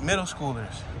think it was middle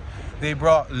schoolers. They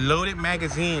brought loaded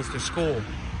magazines to school.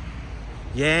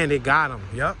 Yeah, and they got them.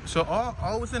 Yep. So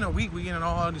all within a week, we get in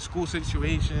all the school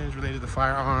situations related to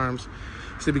firearms.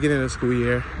 It's the beginning of the school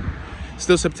year.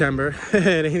 Still September.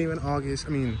 It ain't even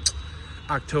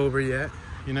October yet.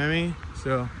 You know what I mean?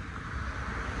 So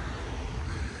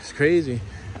it's crazy.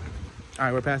 All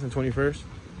right, we're passing 21st.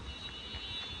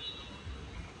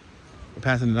 We're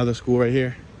passing another school right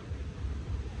here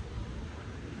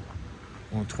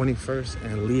on 21st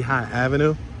and Lehigh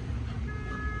Avenue.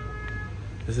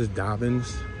 This is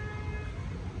Dobbins.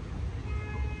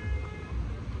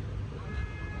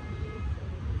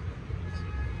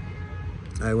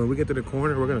 All right, when we get to the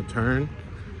corner, we're gonna turn,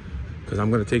 because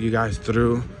I'm gonna take you guys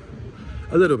through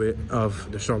a little bit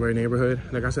of the Strawberry neighborhood.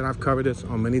 Like I said, I've covered this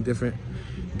on many different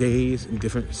days,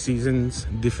 different seasons,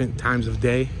 different times of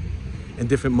day, and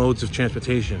different modes of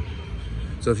transportation.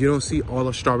 So if you don't see all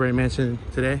of Strawberry Mansion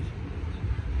today,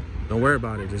 don't worry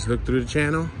about it. Just look through the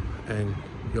channel and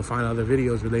you'll find other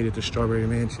videos related to Strawberry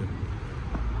Mansion.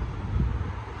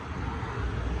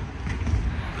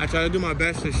 I try to do my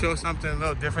best to show something a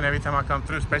little different every time I come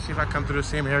through, especially if I come through the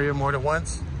same area more than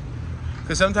once.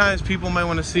 Because sometimes people might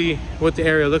want to see what the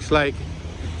area looks like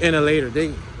in a later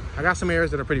date. I got some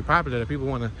areas that are pretty popular that people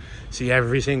want to see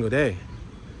every single day.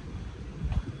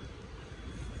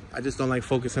 I just don't like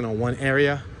focusing on one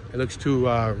area. It looks too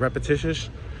repetitious,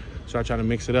 so I try to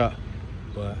mix it up.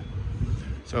 But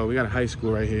so we got a high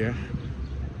school right here.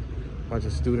 Bunch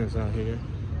of students out here.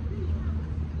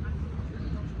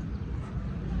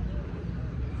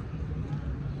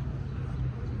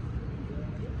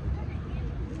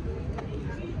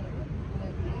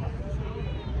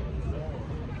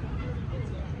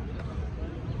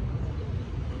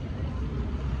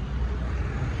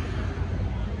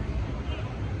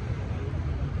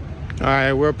 All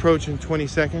right, we're approaching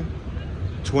 22nd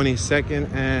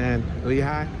and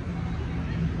Lehigh.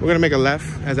 We're gonna make a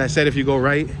left. As I said, if you go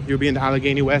right, you'll be in the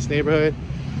Allegheny West neighborhood.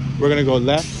 We're gonna go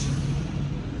left.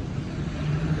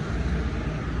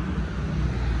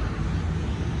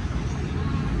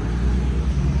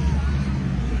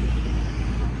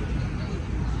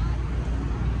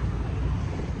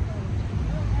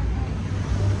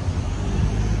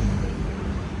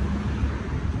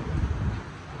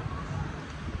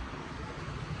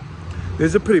 This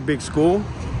is a pretty big school.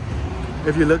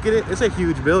 If you look at it, it's a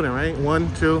huge building, right?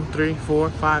 1, 2, 3,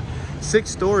 4, 5, 6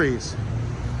 stories.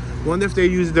 Wonder if they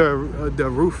use the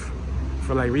roof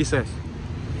for like recess.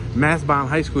 Mastbaum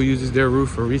High School uses their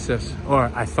roof for recess,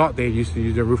 or I thought they used to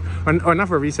use their roof, or not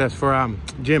for recess, for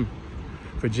gym.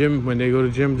 For gym, when they go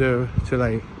to gym to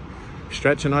like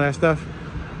stretch and all that stuff.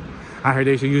 I heard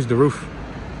they should use the roof.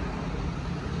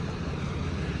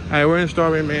 All right, we're in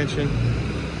Strawberry Mansion.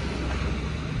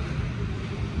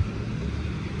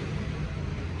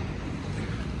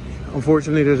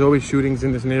 Unfortunately, there's always shootings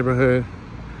in this neighborhood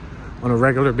on a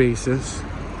regular basis.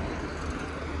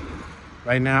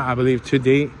 Right now, I believe to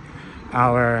date,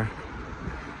 our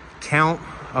count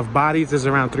of bodies is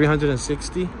around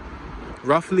 360,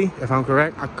 roughly, if I'm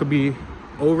correct. I could be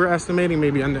overestimating,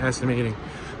 maybe underestimating.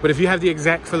 But if you have the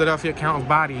exact Philadelphia count of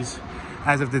bodies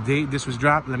as of the date this was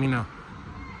dropped, let me know.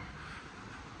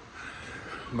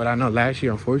 But I know last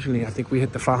year, unfortunately, I think we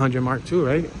hit the 500 mark too,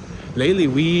 right? Lately,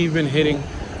 we've been hitting,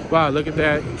 wow, look at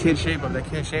that kid shape up. That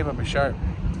kid shape up is sharp.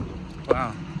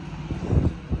 Wow.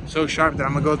 So sharp that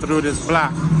I'm gonna go through this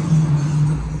block.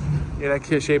 Yeah, that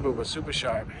kid shape up was super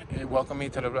sharp. It welcomed me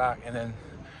to the block, and then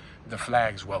the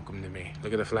flags welcomed me.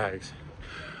 Look at the flags.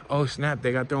 Oh snap,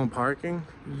 they got their own parking?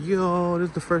 Yo, this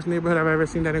is the first neighborhood I've ever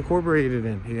seen that incorporated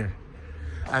in here.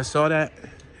 I saw that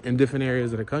in different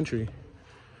areas of the country.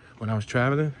 When I was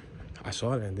traveling, I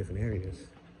saw that in different areas.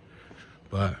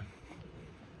 But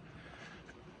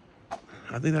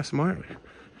I think that's smart.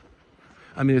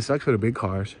 I mean, it sucks for the big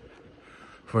cars.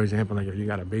 For example, like if you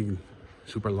got a big,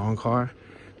 super long car,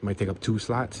 it might take up 2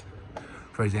 slots.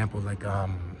 For example, like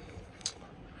an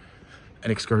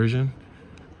Excursion,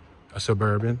 a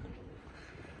Suburban,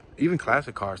 even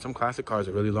classic cars. Some classic cars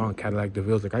are really long. Cadillac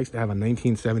DeVille's. Like I used to have a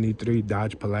 1973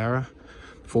 Dodge Polara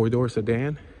 4-door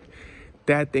sedan.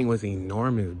 That thing was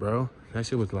enormous, bro. That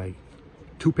shit was like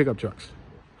 2 pickup trucks.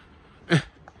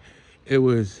 It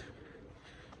was,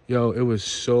 yo, it was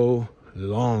so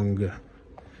long.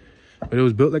 But it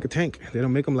was built like a tank. They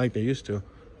don't make them like they used to.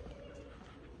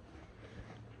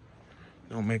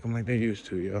 Don't make them like they used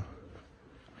to, yo.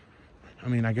 I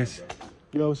mean, I guess,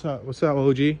 yo, what's up? What's up,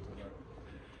 OG?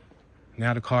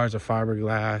 Now the cars are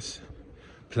fiberglass,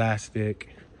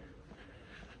 plastic.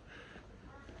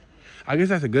 I guess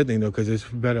that's a good thing, though, because it's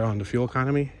better on the fuel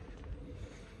economy.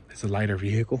 It's a lighter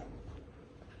vehicle.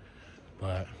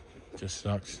 But it just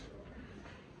sucks.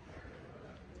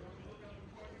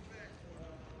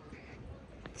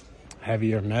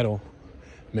 Heavier metal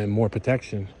meant more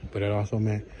protection, but it also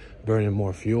meant burning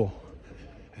more fuel.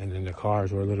 And then the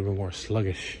cars were a little bit more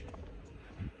sluggish.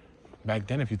 Back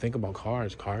then, if you think about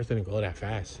cars didn't go that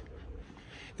fast.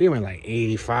 They went like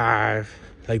 85,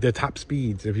 like their top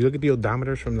speeds. If you look at the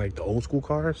odometers from like the old school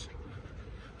cars,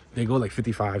 they go like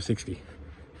 55, 60.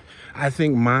 I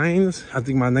think my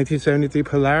 1973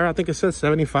 Polara, I think it says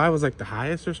 75 was like the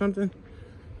highest or something.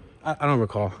 I don't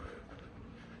recall.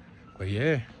 But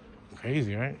yeah.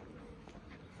 Crazy, right?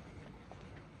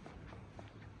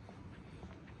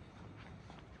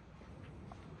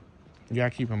 You gotta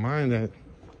keep in mind that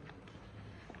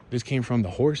this came from the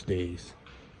horse days.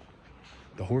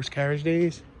 The horse carriage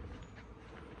days.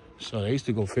 So they used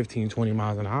to go 15, 20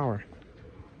 miles an hour.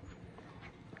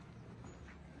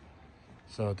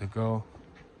 So to go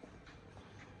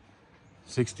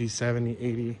 60, 70,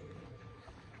 80,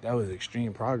 that was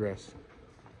extreme progress.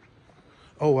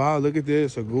 Oh, wow, look at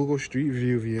this, a Google Street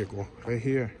View vehicle right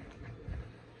here.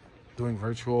 Doing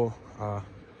virtual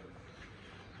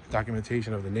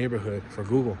documentation of the neighborhood for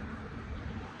Google.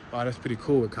 Wow, that's pretty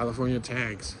cool with California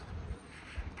tags.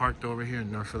 Parked over here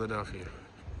in North Philadelphia.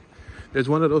 There's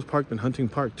one of those parked in Hunting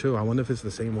Park too. I wonder if it's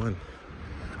the same one.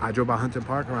 I drove by Hunting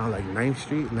Park around like 9th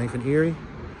Street, 9th and Erie,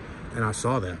 and I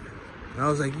saw that. And I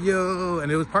was like, yo,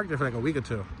 and it was parked there for like a week or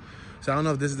 2. So I don't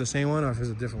know if this is the same one or if it's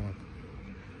a different one.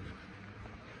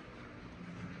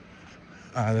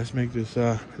 Let's make this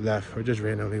left. We're just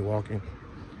randomly walking.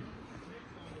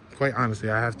 Quite honestly,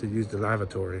 I have to use the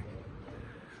lavatory,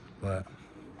 but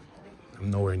I'm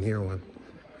nowhere near one.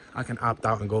 I can opt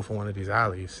out and go for one of these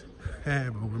alleys.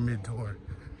 But we're mid-tour.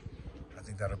 I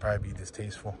think that'll probably be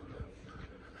distasteful.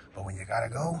 But when you gotta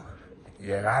go,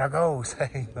 you gotta go.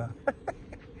 Say, y'all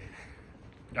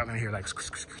gonna hear like,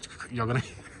 y'all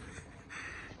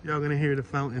gonna hear the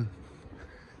fountain.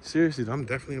 Seriously, I'm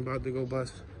definitely about to go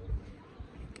bust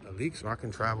a leak so I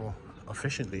can travel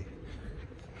efficiently.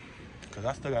 Because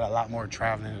I still got a lot more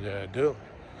traveling to do.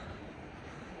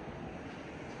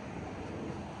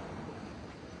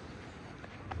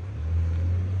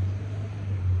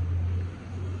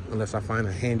 Unless I find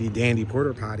a handy dandy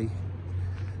porta potty.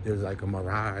 There's like a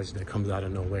mirage that comes out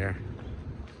of nowhere.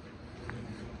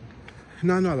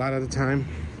 No, a lot of the time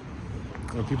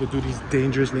when people do these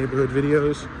dangerous neighborhood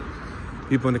videos,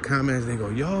 people in the comments, they go,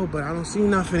 yo, but I don't see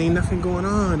nothing, ain't nothing going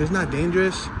on, it's not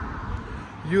dangerous.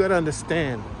 You gotta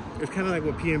understand, it's kind of like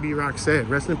what PNB Rock said,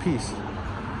 rest in peace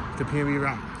to PNB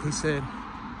Rock. He said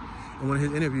in one of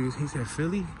his interviews, he said,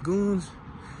 Philly goons,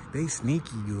 they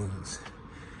sneaky goons.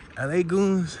 LA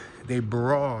goons, they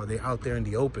brawl, they out there in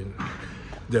the open.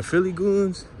 The Philly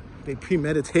goons, they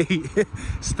premeditate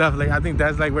stuff. Like, I think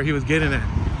that's like where he was getting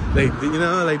at. Like, you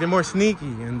know, like they're more sneaky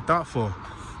and thoughtful.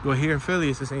 Well, here in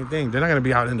Philly, it's the same thing. They're not gonna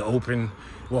be out in the open,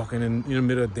 walking in the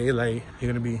middle of daylight.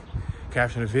 You're gonna be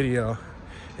capturing a video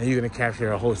and you're gonna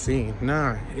capture a whole scene.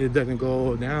 Nah, it doesn't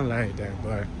go down like that.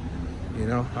 But, you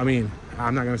know, I mean,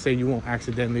 I'm not gonna say you won't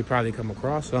accidentally probably come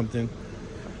across something.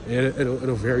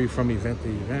 It'll vary from event to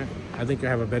event. I think you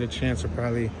have a better chance of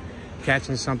probably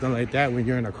catching something like that when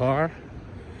you're in a car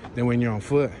than when you're on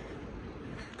foot.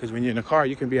 Because when you're in a car,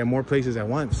 you can be at more places at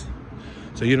once.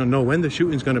 So you don't know when the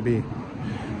shooting's gonna be.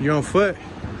 You're on foot,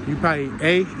 you probably,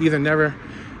 A, either never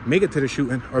make it to the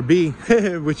shooting, or B,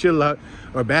 with your luck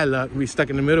or bad luck, be stuck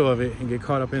in the middle of it and get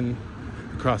caught up in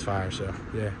the crossfire, so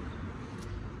yeah.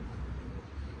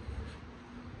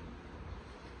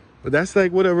 But that's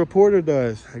like what a reporter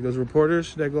does. Like those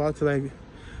reporters that go out to like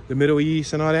the Middle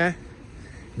East and all that.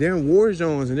 They're in war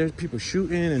zones and there's people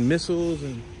shooting and missiles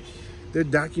and they're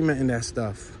documenting that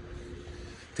stuff.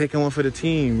 Taking one for the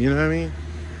team, you know what I mean?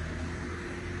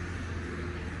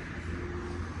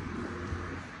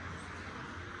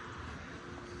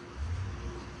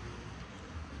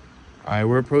 All right,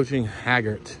 we're approaching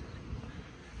Haggart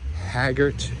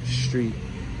Street.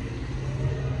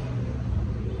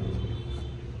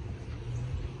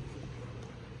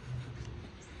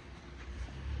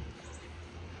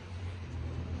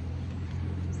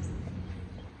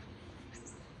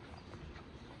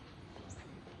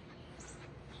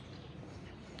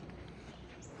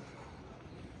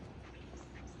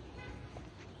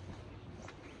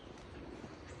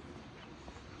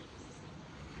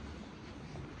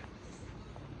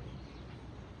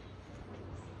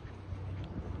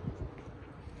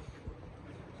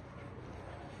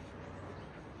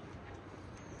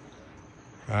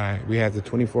 All right, we have the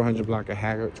 2400 block of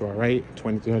Haggart to our right,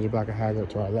 2300 block of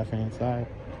Haggart to our left-hand side.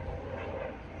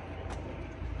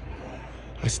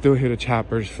 I still hear the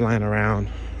choppers flying around.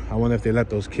 I wonder if they let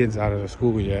those kids out of the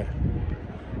school yet.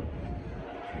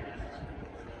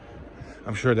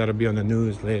 I'm sure that'll be on the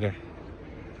news later.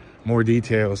 More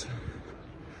details.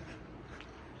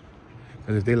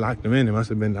 Because if they locked them in, it must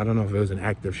have been, I don't know if it was an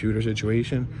active shooter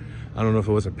situation. I don't know if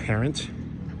it was a parent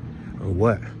or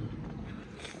what.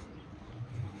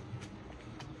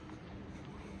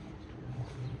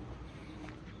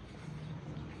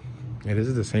 Yeah, this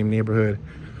is the same neighborhood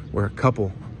where a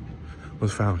couple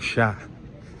was found shot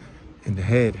in the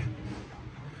head.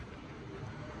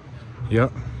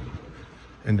 Yep,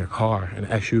 in their car, an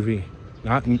SUV.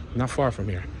 Not far from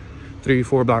here,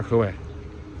 3-4 blocks away.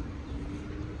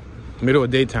 Middle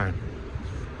of daytime.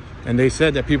 And they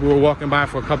said that people were walking by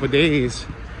for a couple of days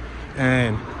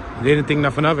and they didn't think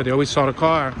nothing of it. They always saw the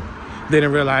car. They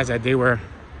didn't realize that they were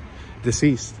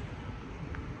deceased.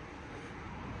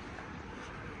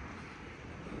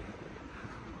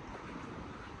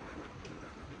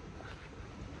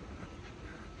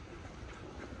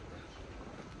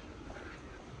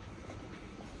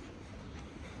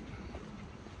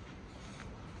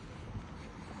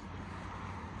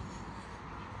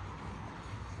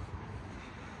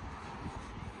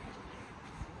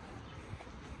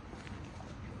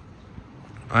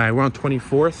 All right, we're on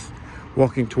 24th,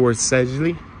 walking towards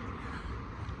Sedgley.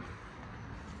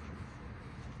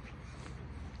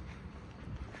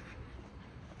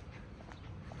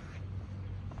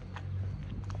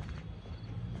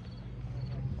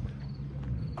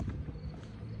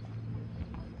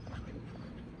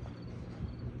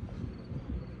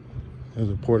 There's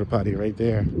a porta potty right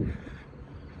there.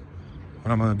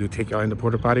 What I'm gonna do, take y'all in the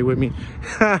porta potty with me?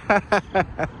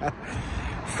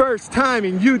 First time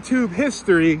in YouTube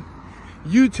history,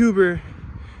 YouTuber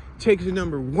takes the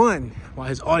 #1 while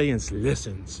his audience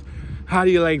listens. How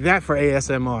do you like that for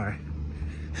ASMR?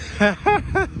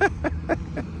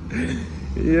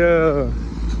 Yeah.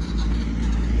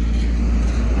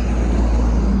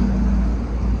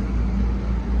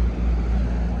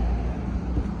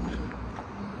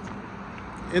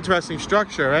 Interesting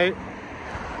structure, right?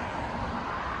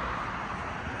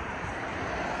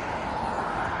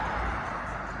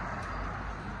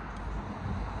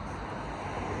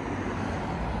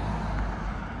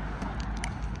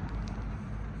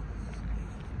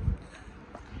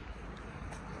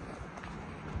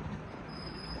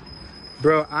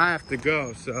 Bro, I have to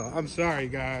go, so I'm sorry,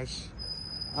 guys.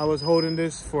 I was holding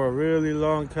this for a really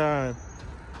long time,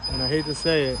 and I hate to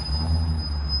say it,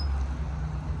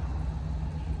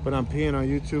 but I'm peeing on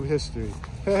YouTube history.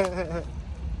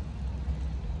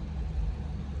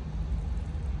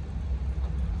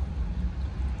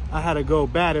 I had to go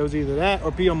bad. It was either that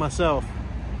or pee on myself.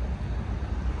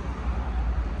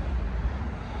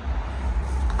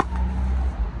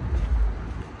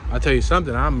 I'll tell you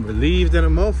something, I'm relieved in a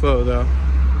mofo though.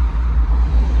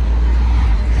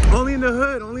 Only in the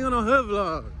hood, only on a hood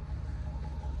vlog.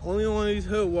 Only on one of these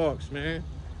hood walks, man.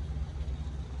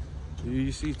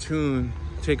 You see Toon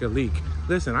take a leak.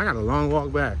 Listen, I got a long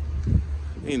walk back.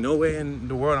 Ain't no way in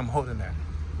the world I'm holding that.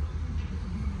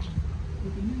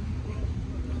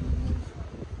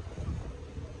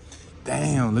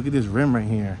 Damn, look at this rim right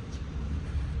here.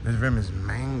 This rim is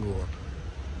mangled.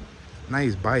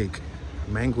 Nice bike.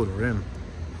 Mangled rim.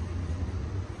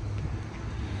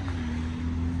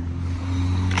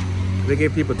 They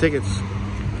gave people tickets.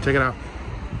 Check it out.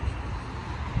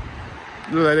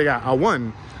 Look like they got a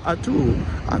 1, a 2,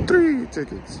 a 3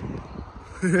 tickets.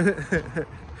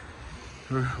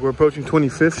 We're approaching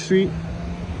 25th Street.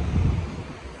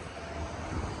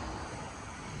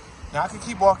 Now I can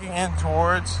keep walking in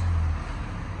towards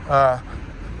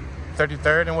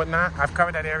 33rd and whatnot. I've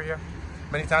covered that area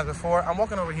many times before. I'm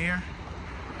walking over here.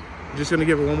 I'm just gonna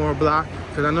give it one more block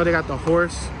because I know they got the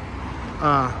horse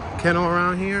kennel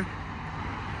around here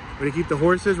where they keep the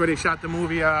horses, where they shot the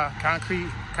movie Concrete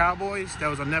Cowboys that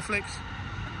was on Netflix.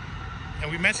 And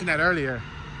we mentioned that earlier.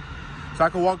 So I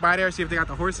could walk by there and see if they got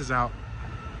the horses out.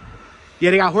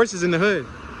 Yeah, they got horses in the hood.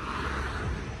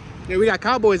 Yeah, we got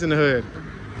cowboys in the hood.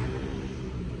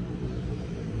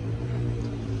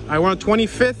 All right, we're on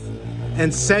 25th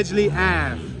and Sedgley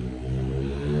Ave.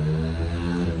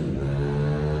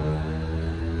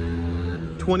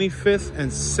 25th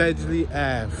and Sedgley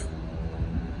Ave.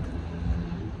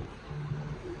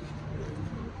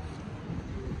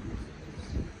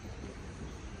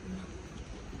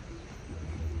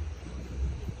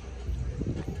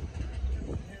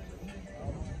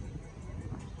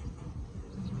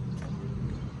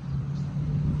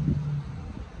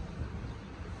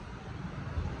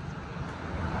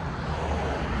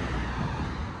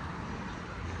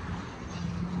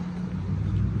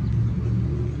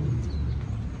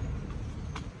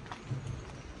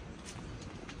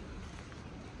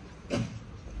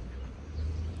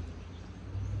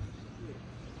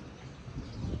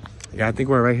 Yeah, I think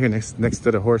we're right here next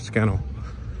to the horse kennel.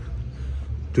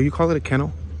 Do you call it a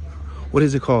kennel? What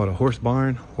is it called? A horse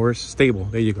barn? Horse stable.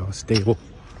 There you go, stable.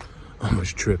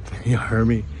 Almost tripped. You heard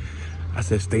me? I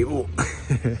said stable.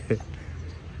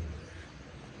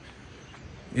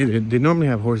 They normally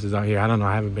have horses out here. I don't know.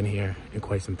 I haven't been here in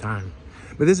quite some time.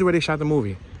 But this is where they shot the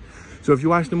movie. So if you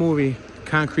watch the movie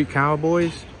Concrete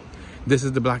Cowboys, this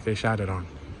is the block they shot it on.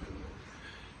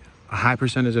 A high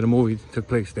percentage of the movie took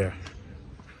place there.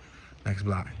 Next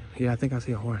block. Yeah, I think I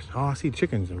see a horse. Oh, I see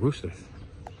chickens and roosters.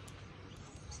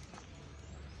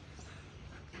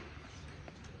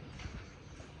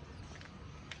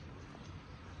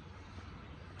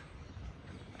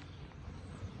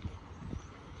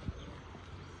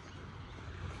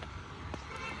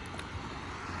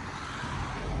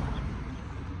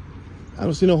 I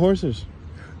don't see no horses.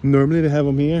 Normally they have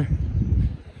them here.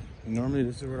 Normally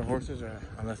this is where the horses are,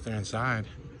 unless they're inside.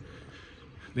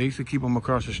 They used to keep them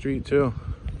across the street too.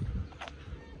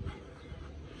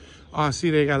 Oh, see,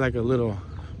 they got like a little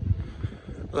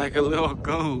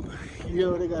goat.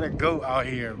 Yo, they got a goat out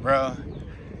here, bro.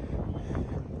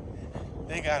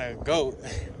 They got a goat.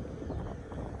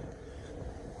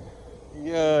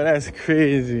 Yo, that's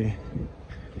crazy.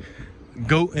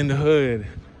 Goat in the hood.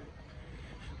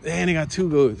 And they got 2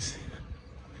 goats.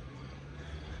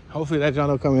 Hopefully that John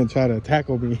will come and try to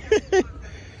tackle me.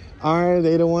 Are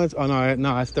they the ones? Oh, no,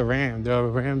 that's the ram. The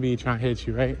ram be trying to hit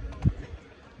you, right?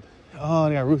 Oh,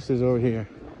 they got roosters over here.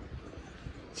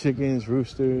 Chickens,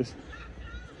 roosters.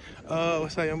 Oh,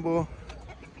 what's up, young boy?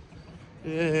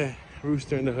 Yeah,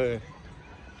 rooster in the hood.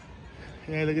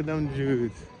 Yeah, look at them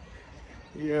dudes.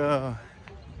 Yeah,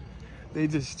 they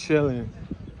just chilling.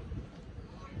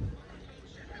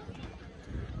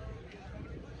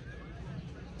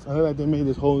 I heard like they made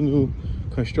this whole new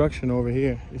construction over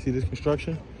here. You see this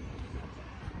construction?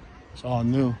 It's all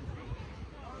new.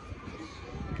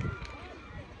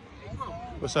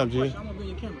 What's up, G?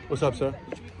 What's up, sir?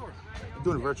 I'm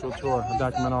doing a virtual tour. I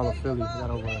document all of Philly. I got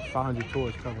over 500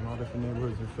 tours covering all different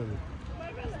neighborhoods in Philly.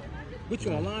 What,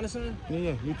 you online or something?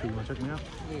 Yeah, YouTube. You want to check me out?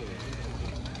 Yeah.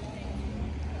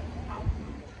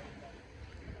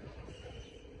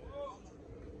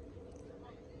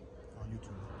 On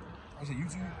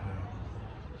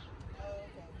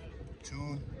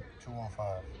 215.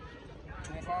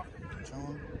 215?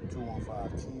 Toon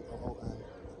 215.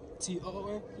 Toon.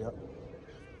 Toon? Yep.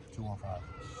 215.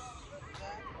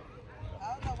 I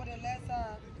don't know what the last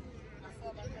time I saw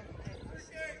my cousin.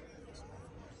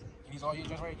 These all your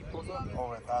just right? You post up?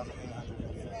 Over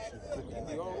 1,800.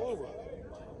 They all over.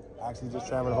 I actually just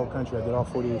traveled the whole country. I did all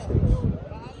 48 states.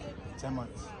 10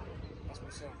 months. That's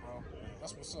what's up, bro.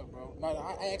 That's what's up, bro. No,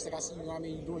 I asked like I see you, I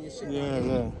mean, you doing your shit. Yeah,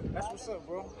 yeah. That's what's up,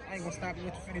 bro. I ain't gonna stop you.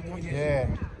 Let you finish doing your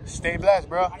Yeah. shit. Stay blessed,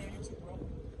 bro. I am you too, bro.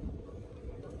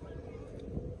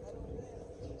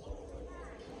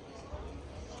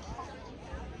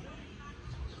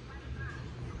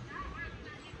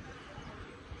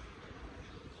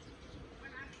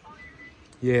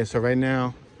 Yeah, so right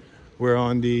now we're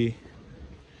on the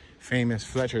famous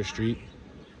Fletcher Street.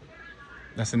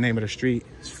 That's the name of the street.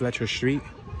 It's Fletcher Street.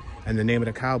 And the name of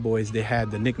the Cowboys, they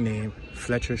had the nickname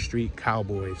Fletcher Street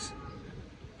Cowboys.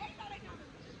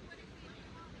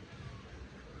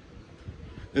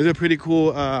 There's a pretty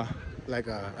cool like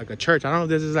a church. I don't know if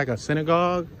this is like a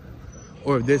synagogue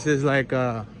or if this is like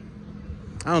I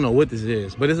don't know what this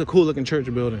is, but it's a cool looking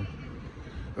church building.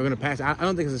 We're gonna pass. I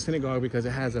don't think it's a synagogue because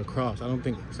it has a cross. I don't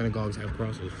think synagogues have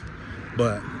crosses,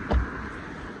 but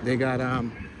they got a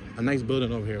nice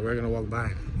building over here. We're gonna walk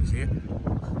by. You see it?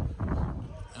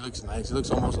 It looks nice. It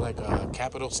looks almost like a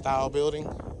Capitol style building,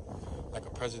 like a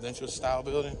presidential style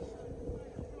building.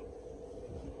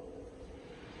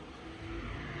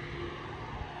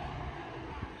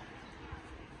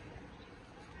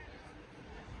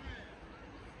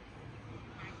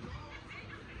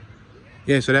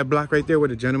 Yeah, so that block right there where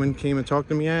the gentleman came and talked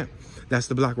to me at, that's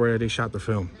the block where they shot the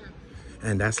film.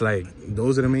 And that's like,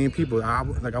 those are the main people. I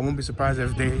won't be surprised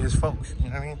if they his folks, you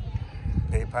know what I mean?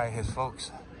 They probably his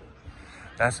folks.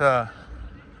 That's a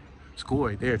school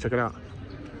right there, check it out.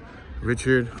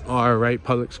 Richard R. Wright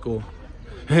Public School.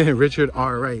 Richard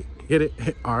R. Wright, get it?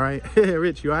 All right,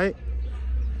 Rich, you all right?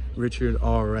 Richard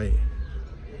R. Wright.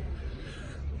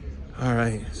 All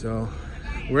right, so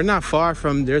we're not far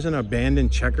from, there's an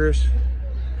abandoned Checkers.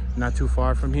 Not too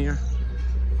far from here.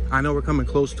 I know we're coming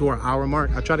close to our hour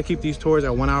mark. I try to keep these tours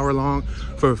at 1 hour long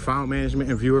for file management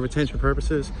and viewer retention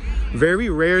purposes. Very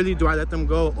rarely do I let them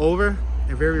go over,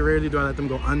 and very rarely do I let them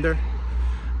go under.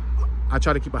 I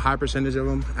try to keep a high percentage of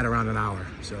them at around an hour.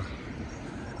 So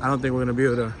I don't think we're gonna be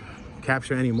able to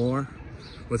capture any more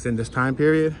within this time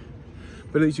period.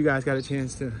 But at least you guys got a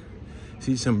chance to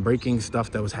see some breaking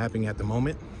stuff that was happening at the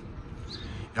moment.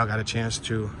 Y'all got a chance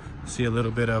to see a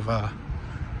little bit of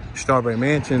Strawberry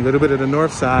Mansion, a little bit of the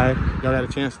north side. Y'all got a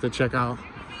chance to check out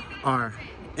our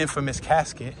infamous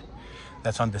casket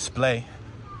that's on display.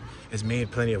 It's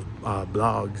made plenty of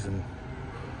blogs and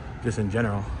just in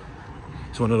general.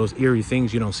 It's one of those eerie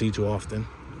things you don't see too often.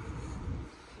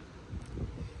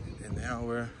 And now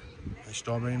we're at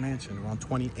Strawberry Mansion. We're on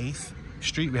 28th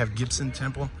Street. We have Gibson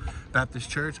Temple Baptist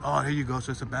Church. Oh, here you go.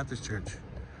 So it's a Baptist church.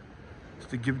 It's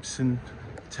the Gibson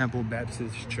Temple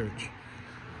Baptist Church.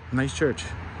 Nice church.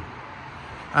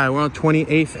 All right, we're on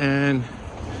 28th and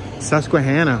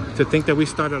Susquehanna. To think that we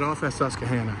started off at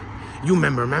Susquehanna. You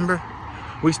remember?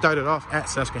 We started off at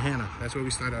Susquehanna. That's where we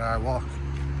started our walk.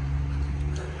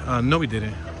 No, we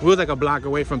didn't. We was like a block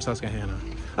away from Susquehanna.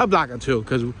 A block or two,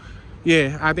 because,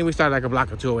 yeah, I think we started like a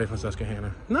block or two away from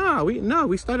Susquehanna. No,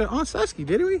 we started on Susky,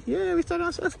 didn't we? Yeah, we started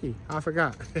on Susky. I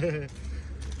forgot.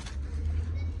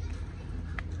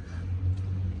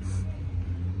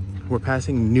 We're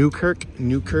passing Newkirk,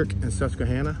 and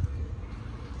Susquehanna.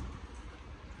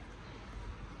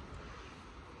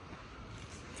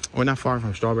 We're not far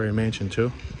from Strawberry Mansion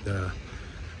too. The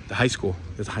high school.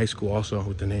 There's a high school also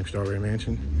with the name Strawberry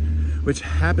Mansion, which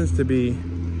happens to be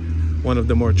one of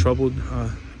the more troubled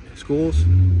schools.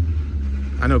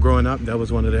 I know growing up, that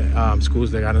was one of the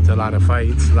schools that got into a lot of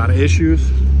fights, a lot of issues.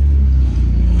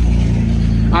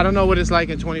 I don't know what it's like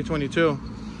in 2022.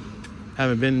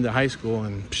 Haven't been to high school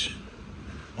in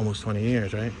almost 20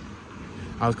 years, right?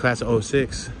 I was class of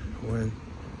 06 when,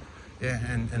 yeah,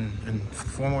 and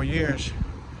 4 more years,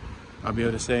 I'll be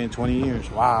able to say in 20 years.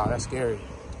 Wow, that's scary.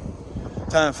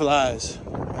 Time flies,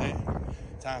 right?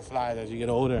 Time flies as you get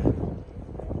older.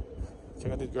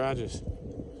 Check out these garages.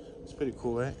 It's pretty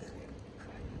cool, right?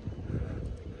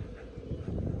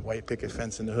 White picket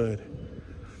fence in the hood.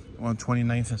 We're on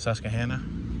 29th and Susquehanna.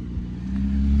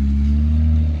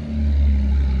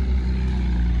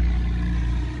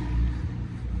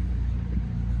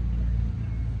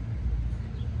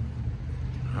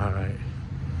 All right.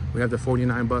 We have the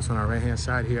 49 bus on our right-hand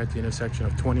side here at the intersection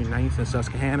of 29th and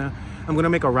Susquehanna. I'm gonna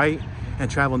make a right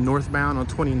and travel northbound on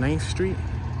 29th Street.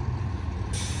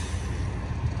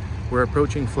 We're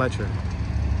approaching Fletcher.